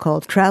it was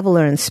called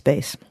Traveler in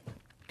Space.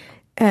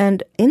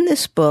 And in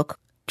this book,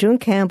 June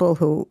Campbell,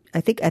 who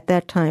I think at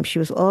that time she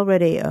was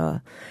already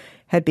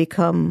had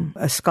become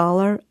a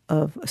scholar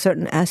of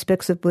certain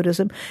aspects of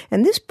Buddhism.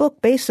 And this book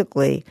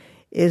basically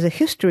is a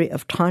history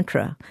of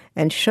Tantra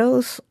and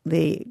shows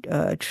the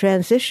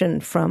transition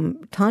from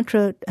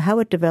Tantra, how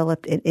it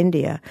developed in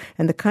India,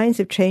 and the kinds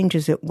of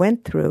changes it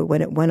went through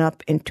when it went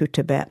up into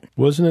Tibet.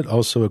 Wasn't it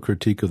also a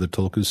critique of the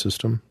Tulku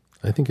system?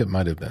 I think it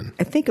might have been.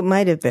 I think it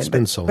might have been. It's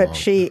been so long. But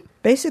she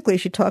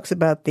talks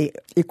about the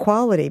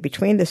equality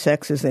between the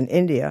sexes in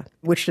India,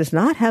 which does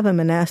not have a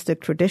monastic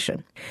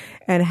tradition,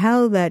 and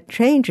how that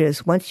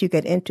changes once you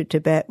get into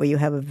Tibet, where you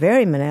have a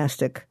very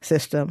monastic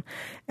system,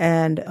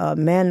 and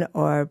men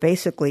are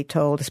basically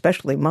told,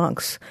 especially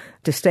monks,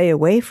 to stay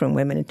away from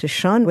women and to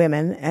shun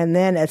women, and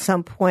then at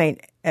some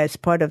point, as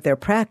part of their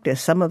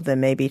practice, some of them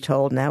may be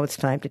told, now it's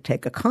time to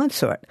take a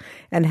consort,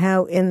 and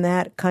how in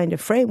that kind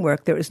of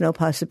framework there is no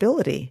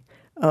possibility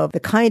of the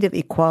kind of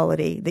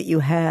equality that you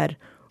had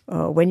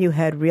when you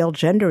had real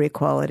gender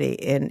equality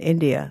in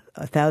India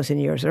 1,000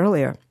 years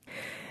earlier.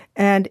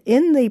 And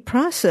in the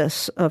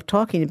process of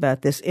talking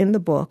about this in the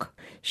book,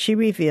 she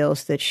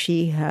reveals that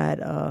she had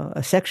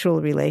a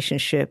sexual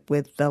relationship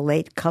with the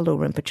late Kalu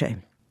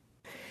Rinpoche.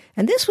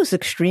 And this was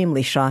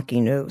extremely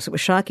shocking news. It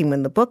was shocking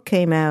when the book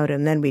came out,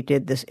 and then we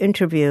did this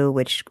interview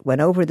which went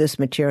over this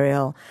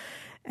material.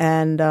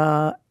 And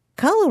Kalu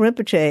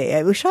Rinpoche,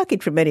 it was shocking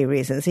for many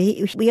reasons.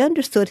 We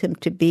understood him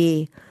to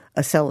be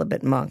a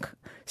celibate monk.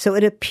 So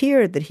it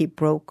appeared that he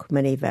broke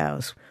many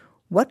vows.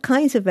 What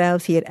kinds of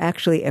vows he had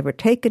actually ever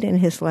taken in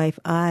his life,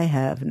 I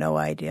have no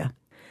idea.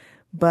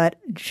 But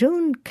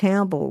June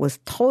Campbell was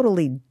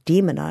totally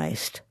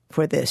demonized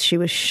for this. She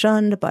was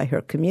shunned by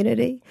her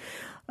community.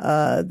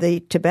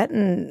 The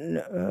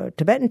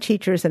Tibetan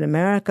teachers in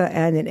America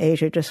and in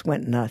Asia just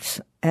went nuts.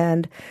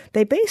 And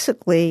they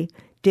basically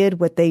did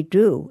what they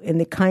do in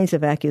the kinds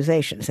of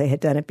accusations. They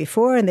had done it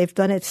before, and they've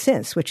done it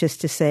since, which is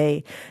to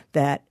say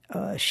that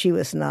she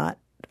was not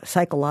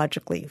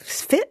psychologically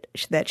fit,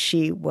 that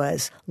she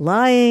was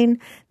lying,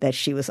 that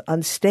she was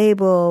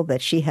unstable,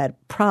 that she had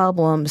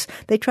problems.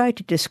 They tried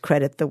to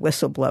discredit the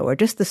whistleblower,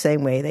 just the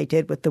same way they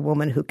did with the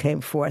woman who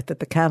came forth at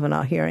the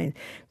Kavanaugh hearing,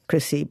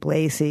 Chrissy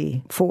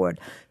Blasey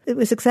Ford. It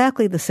was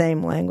exactly the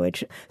same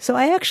language. So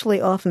I actually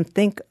often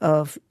think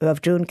of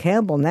June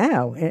Campbell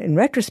now. In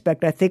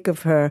retrospect, I think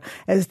of her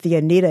as the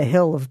Anita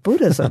Hill of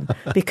Buddhism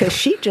because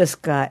she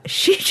just got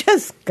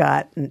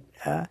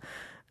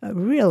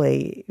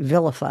really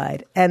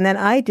vilified. And then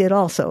I did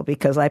also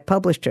because I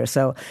published her.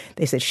 So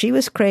they said she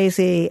was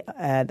crazy,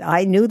 and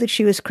I knew that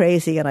she was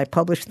crazy, and I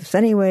published this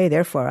anyway,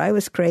 therefore I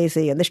was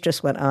crazy, and this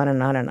just went on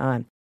and on and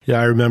on. Yeah,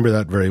 I remember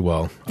that very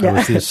well. Yeah. I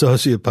was the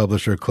associate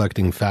publisher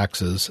collecting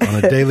faxes on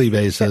a daily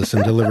basis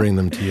and delivering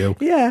them to you.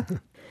 Yeah.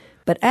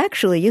 But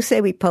actually, you say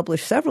we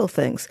published several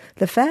things.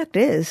 The fact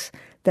is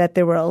that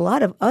there were a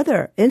lot of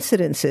other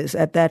incidences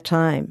at that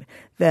time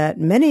that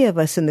many of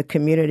us in the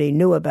community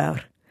knew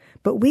about.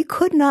 But we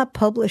could not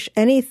publish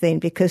anything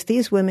because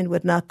these women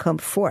would not come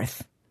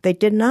forth. They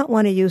did not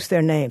want to use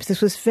their names.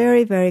 This was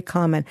very, very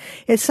common.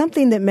 It's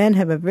something that men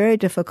have a very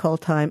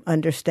difficult time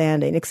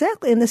understanding,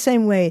 exactly in the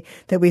same way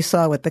that we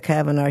saw with the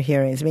Kavanaugh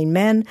hearings. I mean,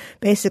 men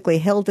basically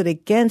held it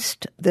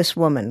against this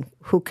woman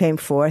who came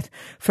forth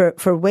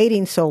for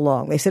waiting so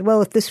long. They said,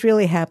 well, if this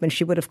really happened,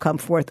 she would have come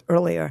forth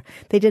earlier.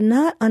 They did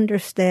not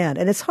understand,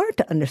 and it's hard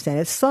to understand.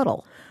 It's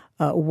subtle.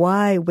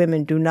 Why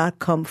women do not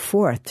come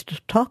forth to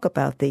talk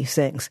about these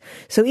things.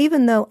 So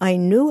even though I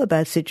knew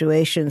about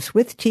situations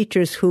with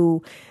teachers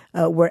who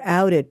were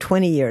outed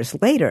 20 years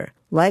later,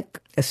 like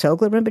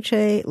Asogla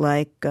Rinpoche,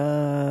 like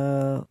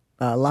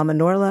Lama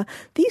Norla,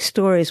 these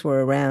stories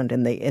were around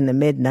in the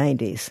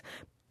mid-90s.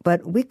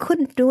 But we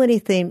couldn't do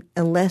anything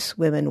unless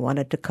women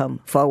wanted to come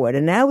forward.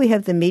 And now we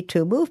have the Me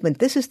Too movement.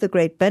 This is the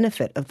great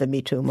benefit of the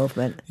Me Too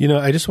movement. You know,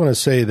 I just want to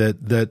say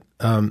that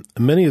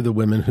many of the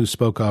women who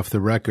spoke off the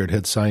record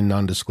had signed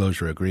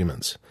non-disclosure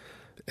agreements.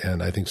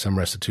 And I think some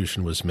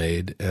restitution was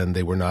made, and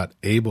they were not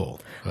able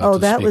to speak on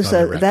the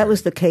record. That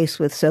was the case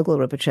with Sogla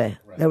Rinpoche.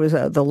 Right. There was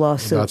the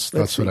lawsuit.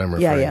 That's what I'm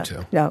referring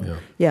to.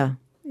 Yeah.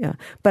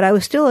 But I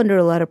was still under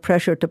a lot of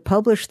pressure to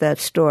publish that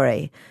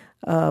story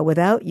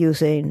without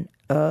using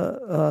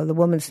the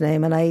woman's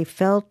name, and I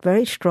felt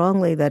very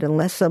strongly that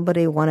unless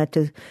somebody wanted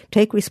to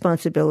take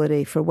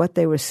responsibility for what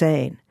they were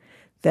saying,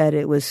 that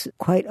it was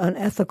quite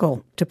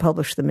unethical to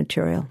publish the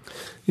material.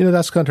 You know,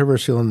 that's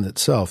controversial in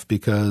itself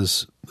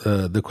because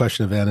the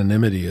question of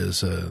anonymity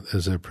is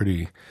a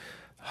pretty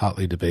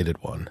hotly debated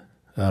one.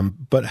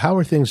 But how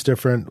are things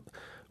different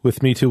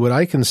with Me Too? What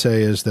I can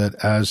say is that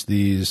as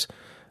these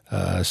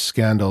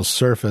scandals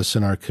surface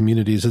in our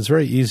communities, it's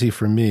very easy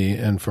for me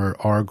and for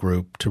our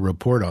group to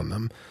report on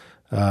them.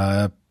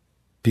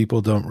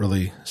 People don't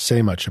really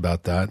say much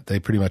about that. They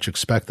pretty much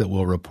expect that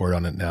we'll report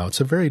on it now.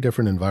 It's a very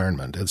different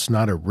environment. It's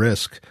not a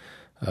risk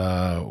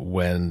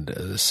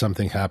when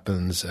something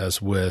happens,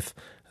 as with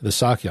the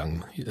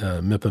Sakyong,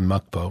 Mipa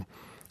Mukpo.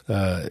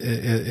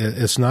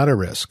 It's not a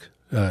risk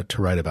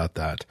to write about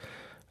that.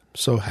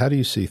 So how do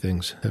you see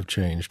things have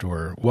changed,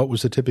 or what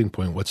was the tipping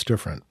point? What's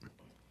different?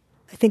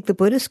 I think the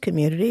Buddhist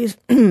communities,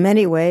 in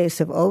many ways,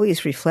 have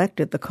always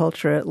reflected the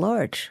culture at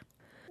large.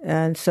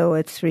 And so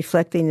it's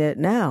reflecting it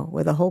now,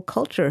 where the whole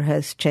culture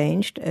has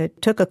changed. It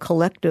took a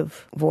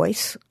collective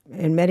voice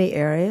in many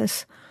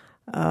areas.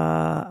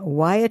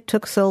 Why it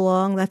took so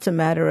long, that's a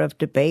matter of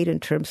debate in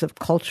terms of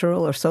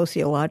cultural or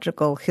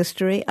sociological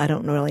history. I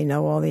don't really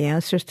know all the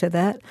answers to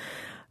that.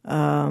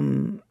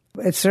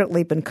 It's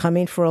certainly been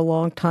coming for a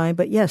long time,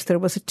 but yes, there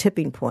was a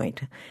tipping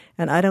point,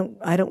 and I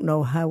don't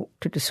know how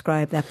to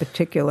describe that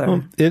particular.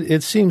 Well,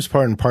 it seems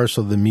part and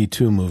parcel of the Me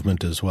Too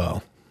movement as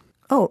well.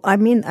 Oh, I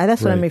mean,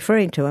 that's what I'm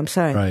referring to. I'm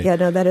sorry. Right. Yeah,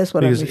 no, that is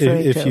what I'm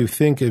referring to. If you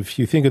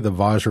think of the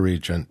Vajra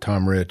regent,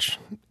 Tom Rich,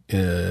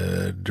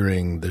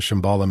 during the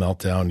Shambhala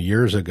meltdown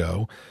years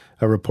ago,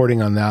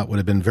 reporting on that would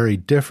have been very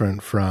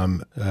different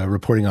from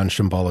reporting on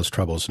Shambhala's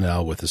troubles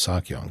now with the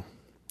Sakyong.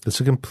 It's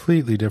a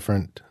completely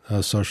different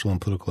social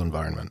and political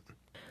environment.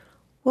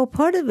 Well,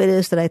 part of it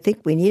is that I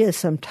think we needed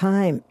some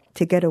time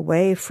to get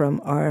away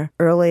from our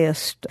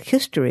earliest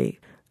history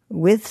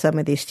with some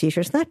of these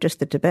teachers, not just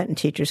the Tibetan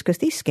teachers, because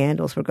these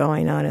scandals were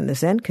going on in the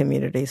Zen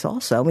communities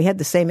also. We had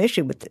the same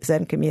issue with the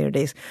Zen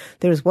communities.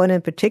 There was one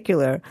in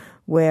particular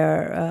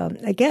where,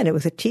 again, it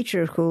was a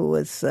teacher who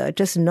was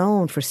just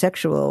known for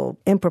sexual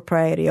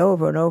impropriety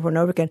over and over and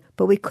over again,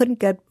 but we couldn't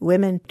get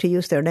women to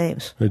use their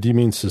names. Do you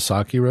mean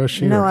Sasaki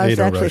Roshi? No, or I was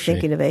Edo actually Roshi?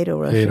 thinking of Edo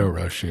Roshi. Edo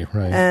Roshi,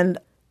 right.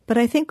 But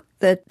I think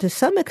that to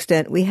some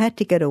extent we had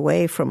to get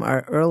away from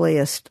our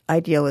earliest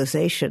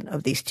idealization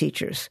of these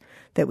teachers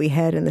that we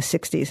had in the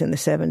 60s and the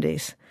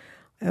 70s.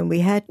 And we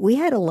had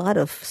a lot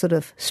of sort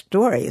of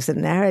stories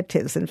and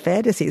narratives and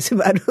fantasies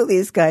about who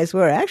these guys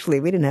were. Actually,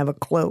 we didn't have a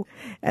clue.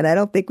 And I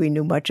don't think we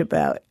knew much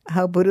about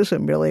how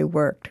Buddhism really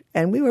worked.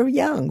 And we were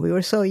young. We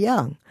were so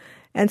young.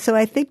 And so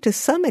I think to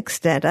some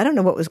extent, I don't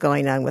know what was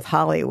going on with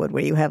Hollywood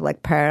where you have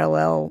like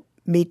parallel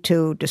Me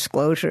Too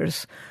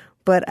disclosures.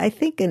 But I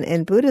think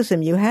in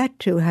Buddhism, you had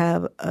to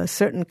have a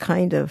certain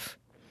kind of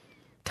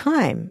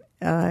time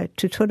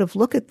to sort of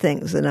look at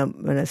things in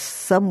a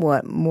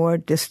somewhat more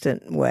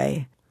distant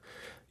way.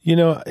 You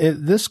know,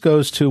 this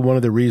goes to one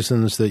of the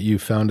reasons that you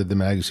founded the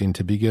magazine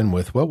to begin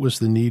with. What was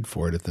the need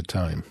for it at the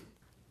time?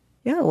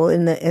 Yeah, well,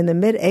 in the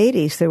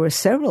mid-'80s, there were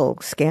several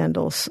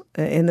scandals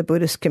in the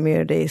Buddhist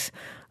communities,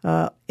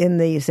 in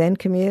the Zen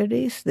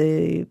communities,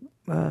 the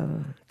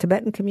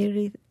Tibetan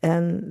community,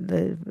 and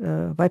the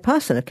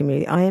Vipassana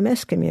community,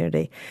 IMS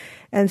community.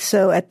 And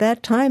so at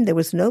that time, there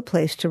was no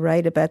place to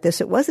write about this.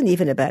 It wasn't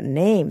even about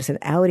names and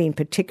outing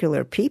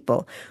particular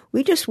people.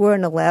 We just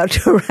weren't allowed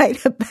to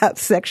write about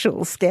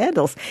sexual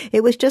scandals.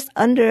 It was just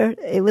under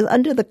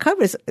the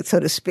covers, so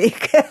to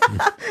speak.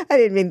 I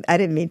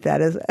didn't mean that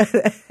as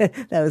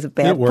that was a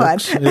bad pun. It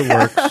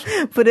works.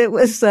 But it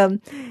was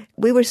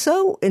we were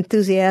so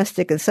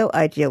enthusiastic and so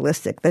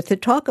idealistic that to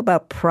talk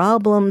about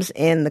problems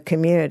in the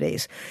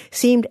communities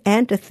seemed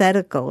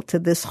antithetical to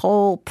this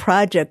whole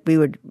project we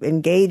were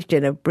engaged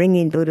in of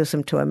bringing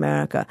Buddhism to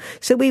America.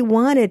 So we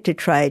wanted to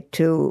try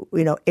to,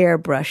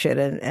 airbrush it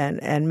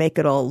and make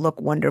it all look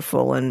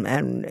wonderful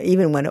and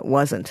even when it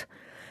wasn't.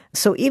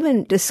 So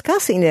even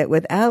discussing it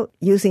without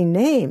using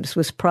names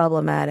was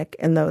problematic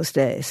in those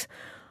days.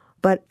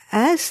 But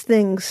as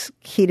things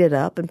heated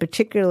up, and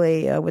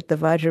particularly with the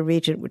Vajra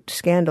Regent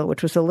scandal,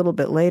 which was a little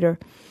bit later,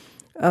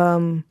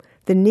 the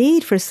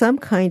need for some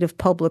kind of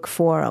public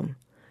forum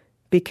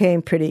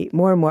became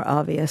more and more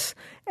obvious.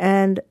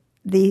 And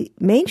the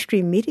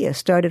mainstream media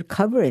started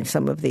covering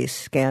some of these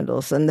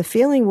scandals. And the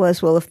feeling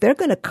was, well, if they're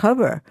going to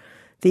cover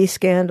these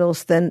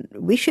scandals, then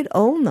we should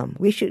own them.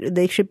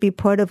 They should be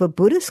part of a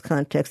Buddhist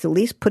context, at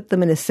least put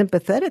them in a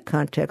sympathetic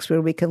context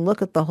where we can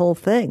look at the whole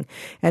thing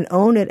and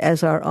own it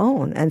as our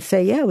own and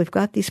say, yeah, we've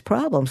got these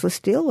problems. Let's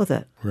deal with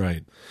it.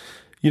 Right.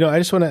 I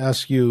just want to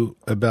ask you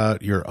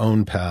about your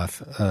own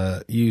path.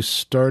 You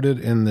started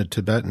in the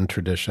Tibetan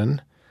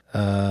tradition.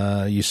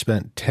 You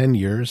spent 10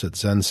 years at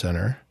Zen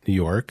Center, New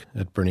York,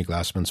 at Bernie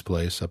Glassman's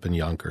place up in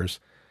Yonkers.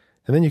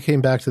 And then you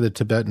came back to the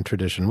Tibetan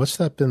tradition. What's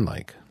that been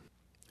like?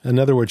 In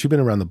other words, you've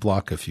been around the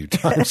block a few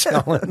times,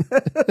 Helen.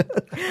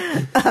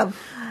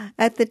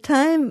 At the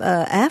time,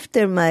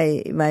 after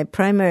my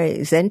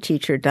primary Zen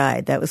teacher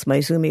died, that was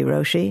Maizumi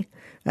Roshi,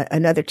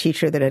 another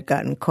teacher that had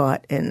gotten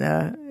caught in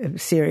a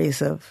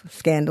series of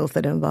scandals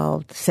that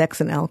involved sex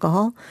and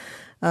alcohol.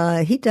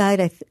 He died,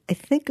 I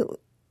think it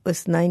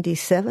was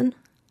 97.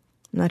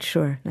 I'm not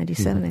sure,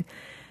 97.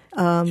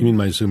 Mm-hmm. You mean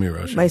Maizumi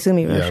Roshi?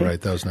 Maizumi Roshi. Yeah,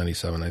 right. That was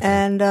 97, I think.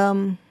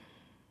 And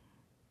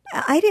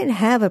I didn't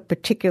have a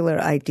particular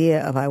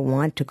idea of I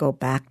want to go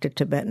back to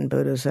Tibetan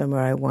Buddhism or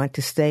I want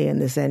to stay in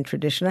the Zen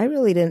tradition. I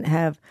really didn't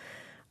have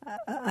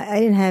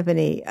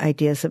any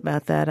ideas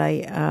about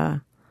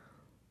that.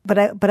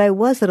 But I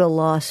was at a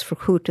loss for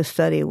who to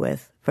study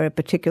with, for a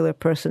particular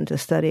person to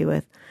study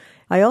with.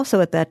 I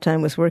also at that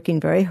time was working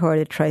very hard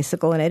at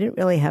Tricycle, and I didn't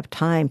really have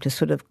time to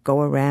sort of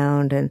go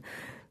around and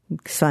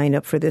sign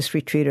up for this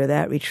retreat or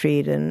that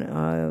retreat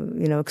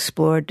and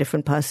explore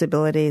different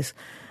possibilities.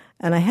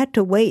 And I had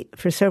to wait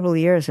for several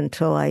years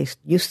until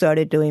you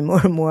started doing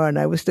more and more, and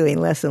I was doing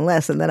less and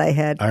less. And then I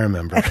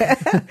remember.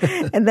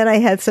 And then I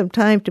had some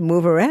time to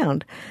move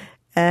around.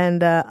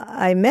 And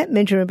I met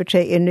Mingyur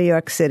Rinpoche in New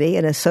York City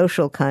in a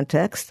social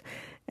context.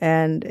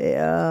 And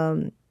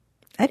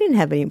I didn't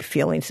have any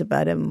feelings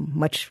about him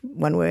much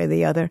one way or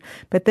the other.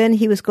 But then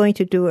he was going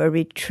to do a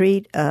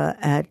retreat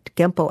at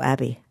Gempo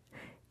Abbey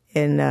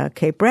in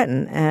Cape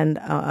Breton, and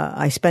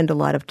I spend a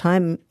lot of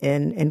time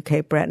in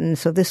Cape Breton,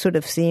 so this sort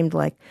of seemed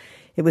like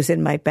it was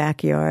in my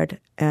backyard,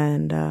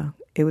 and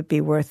it would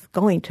be worth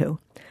going to.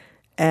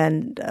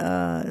 And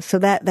so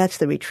that's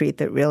the retreat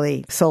that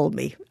really sold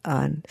me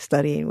on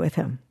studying with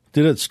him.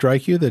 Did it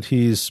strike you that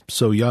he's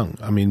so young?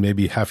 I mean,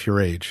 maybe half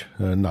your age,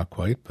 not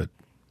quite, but...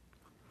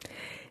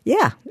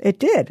 Yeah, it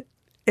did.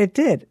 It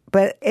did.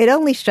 But it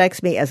only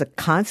strikes me as a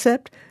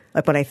concept.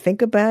 Like when I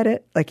think about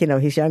it,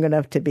 he's young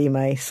enough to be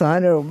my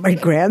son or my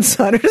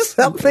grandson or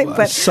something.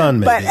 Well, son,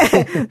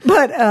 maybe.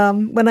 But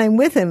when I'm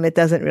with him, it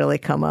doesn't really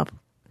come up.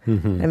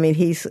 Mm-hmm. I mean,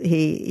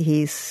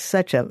 he's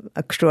such an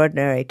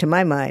extraordinary, to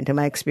my mind, to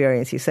my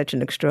experience, he's such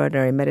an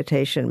extraordinary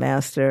meditation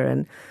master,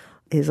 and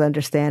his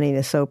understanding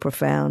is so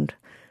profound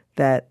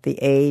that the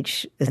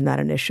age is not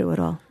an issue at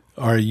all.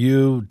 Are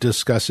you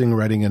discussing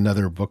writing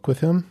another book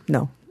with him?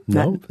 No.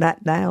 No?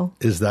 Not now.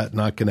 Is that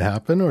not going to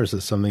happen, or is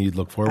it something you'd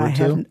look forward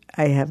to?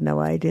 I have no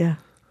idea.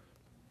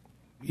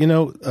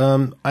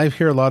 I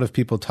hear a lot of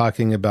people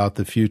talking about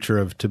the future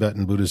of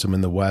Tibetan Buddhism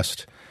in the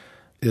West.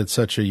 It's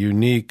such a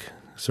unique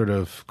sort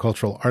of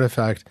cultural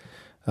artifact,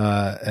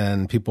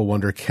 and people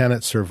wonder, can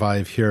it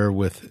survive here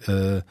with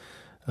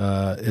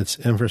its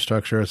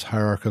infrastructure, its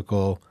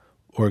hierarchical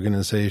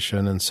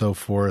organization, and so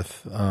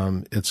forth,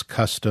 its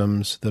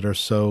customs that are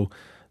so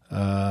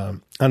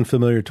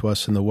unfamiliar to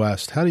us in the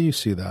West. How do you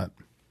see that?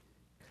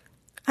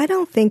 I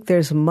don't think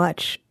there's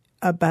much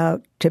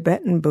about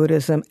Tibetan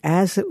Buddhism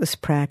as it was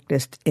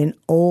practiced in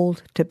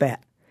old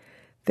Tibet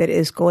that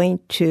is going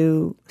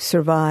to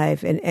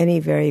survive in any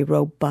very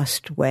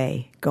robust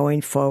way going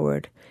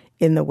forward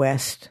in the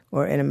West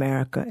or in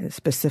America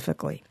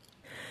specifically.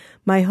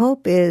 My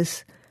hope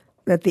is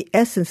that the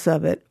essence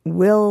of it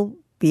will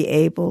be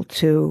able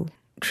to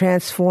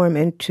transform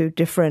into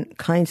different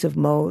kinds of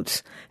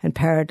modes and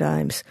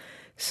paradigms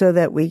so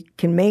that we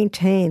can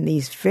maintain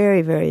these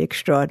very, very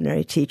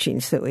extraordinary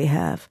teachings that we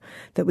have,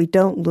 that we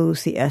don't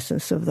lose the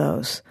essence of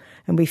those,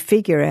 and we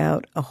figure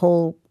out a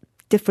whole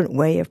different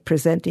way of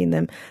presenting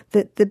them.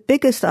 The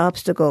biggest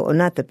obstacle, or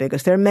not the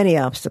biggest, there are many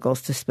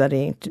obstacles to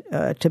studying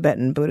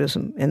Tibetan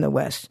Buddhism in the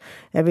West,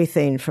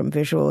 everything from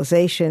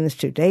visualizations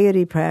to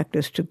deity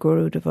practice to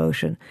guru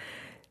devotion.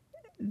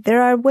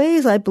 There are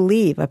ways, I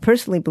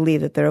personally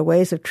believe that there are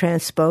ways of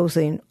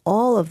transposing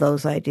all of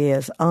those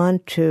ideas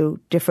onto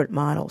different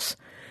models.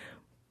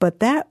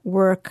 But that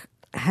work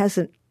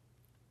hasn't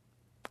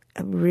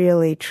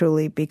really,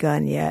 truly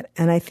begun yet.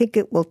 And I think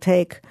it will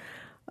take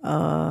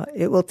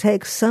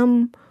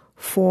some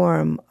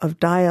form of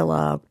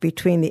dialogue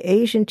between the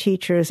Asian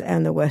teachers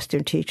and the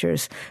Western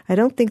teachers. I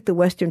don't think the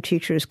Western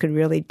teachers could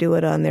really do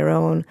it on their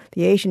own.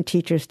 The Asian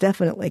teachers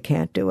definitely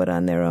can't do it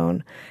on their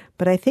own.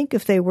 But I think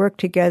if they work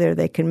together,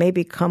 they can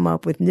maybe come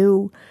up with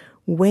new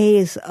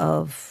ways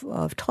of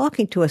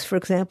talking to us, for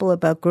example,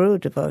 about guru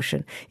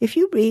devotion. If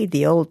you read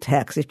the old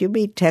texts, if you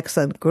read texts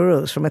on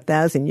gurus from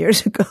 1,000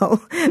 years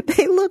ago,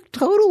 they look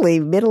totally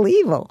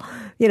medieval.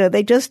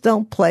 They just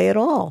don't play at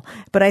all.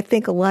 But I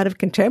think a lot of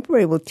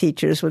contemporary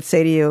teachers would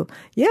say to you,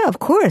 yeah, of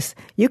course,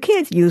 you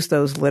can't use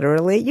those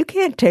literally. You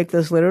can't take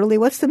those literally.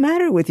 What's the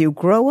matter with you?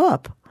 Grow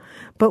up.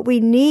 But we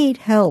need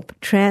help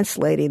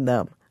translating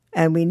them.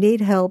 And we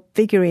need help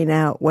figuring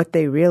out what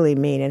they really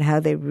mean and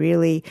how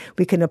we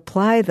can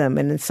apply them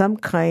and in some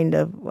kind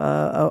of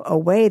a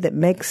way that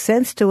makes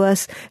sense to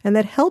us and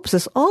that helps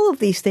us. All of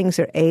these things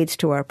are aids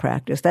to our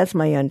practice. That's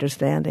my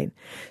understanding.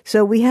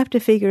 So we have to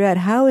figure out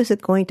how is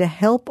it going to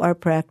help our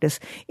practice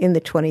in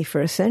the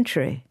 21st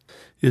century.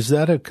 Is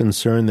that a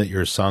concern that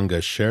your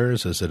Sangha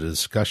shares? Is it a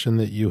discussion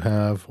that you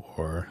have,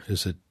 or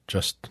is it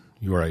just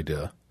your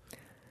idea?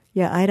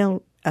 Yeah, I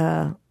don't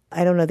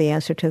know the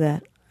answer to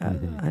that. I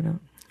don't.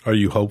 Are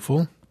you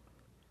hopeful?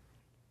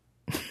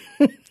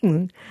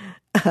 Well,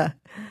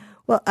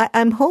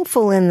 I'm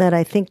hopeful in that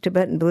I think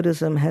Tibetan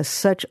Buddhism has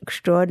such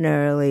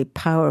extraordinarily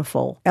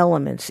powerful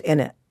elements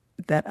in it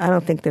that I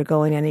don't think they're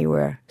going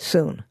anywhere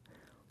soon.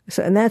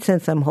 So in that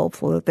sense, I'm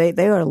hopeful that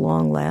they are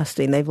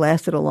long-lasting. They've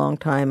lasted a long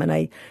time,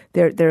 and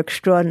they're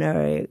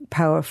extraordinarily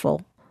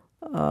powerful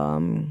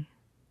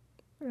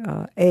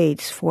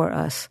aids for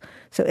us.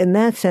 So in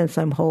that sense,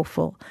 I'm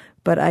hopeful.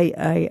 But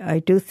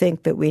I do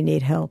think that we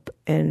need help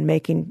in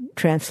making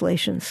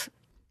translations.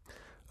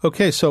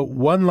 Okay, so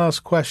one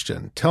last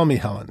question. Tell me,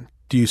 Helen,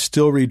 do you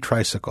still read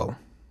Tricycle?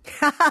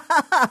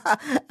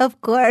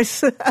 Of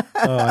course.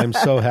 Oh, I'm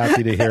so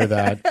happy to hear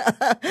that.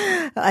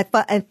 I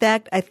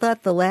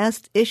thought the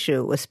last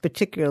issue was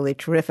particularly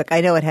terrific.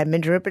 I know it had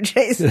Mingyur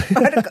Rinpoche's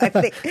article, I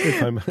think.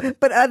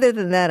 But other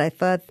than that, I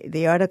thought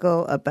the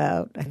article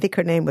about, I think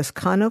her name was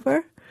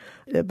Conover,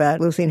 about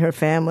losing her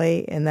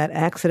family in that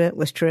accident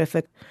was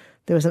terrific.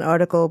 There was an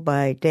article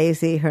by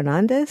Daisy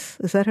Hernandez.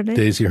 Is that her name?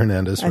 Daisy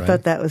Hernandez, right. I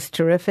thought that was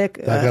terrific.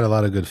 I got a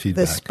lot of good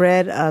feedback. The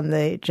spread on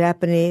the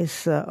Japanese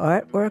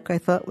artwork I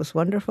thought was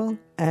wonderful.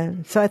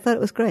 And so I thought it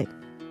was great.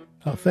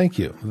 Oh, thank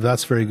you.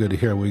 That's very good to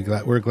hear.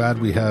 We're glad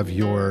we have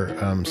your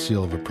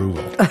seal of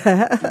approval.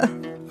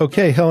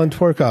 Okay, Helen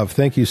Tworkov,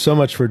 thank you so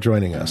much for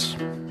joining us.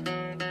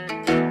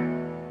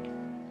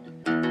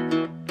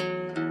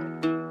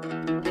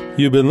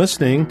 You've been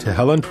listening to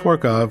Helen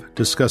Tworkov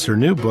discuss her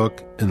new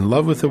book, In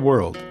Love with the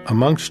World, A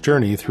Monk's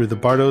Journey Through the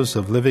Bardos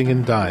of Living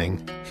and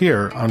Dying,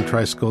 here on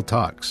Tricycle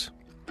Talks.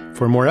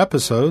 For more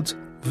episodes,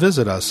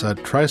 visit us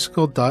at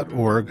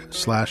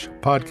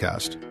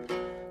tricycle.org/podcast.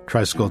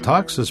 Tricycle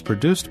Talks is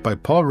produced by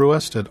Paul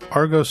Ruest at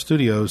Argo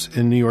Studios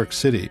in New York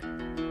City.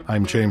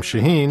 I'm James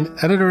Shaheen,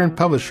 editor and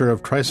publisher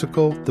of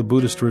Tricycle, the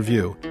Buddhist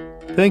Review.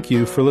 Thank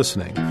you for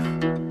listening.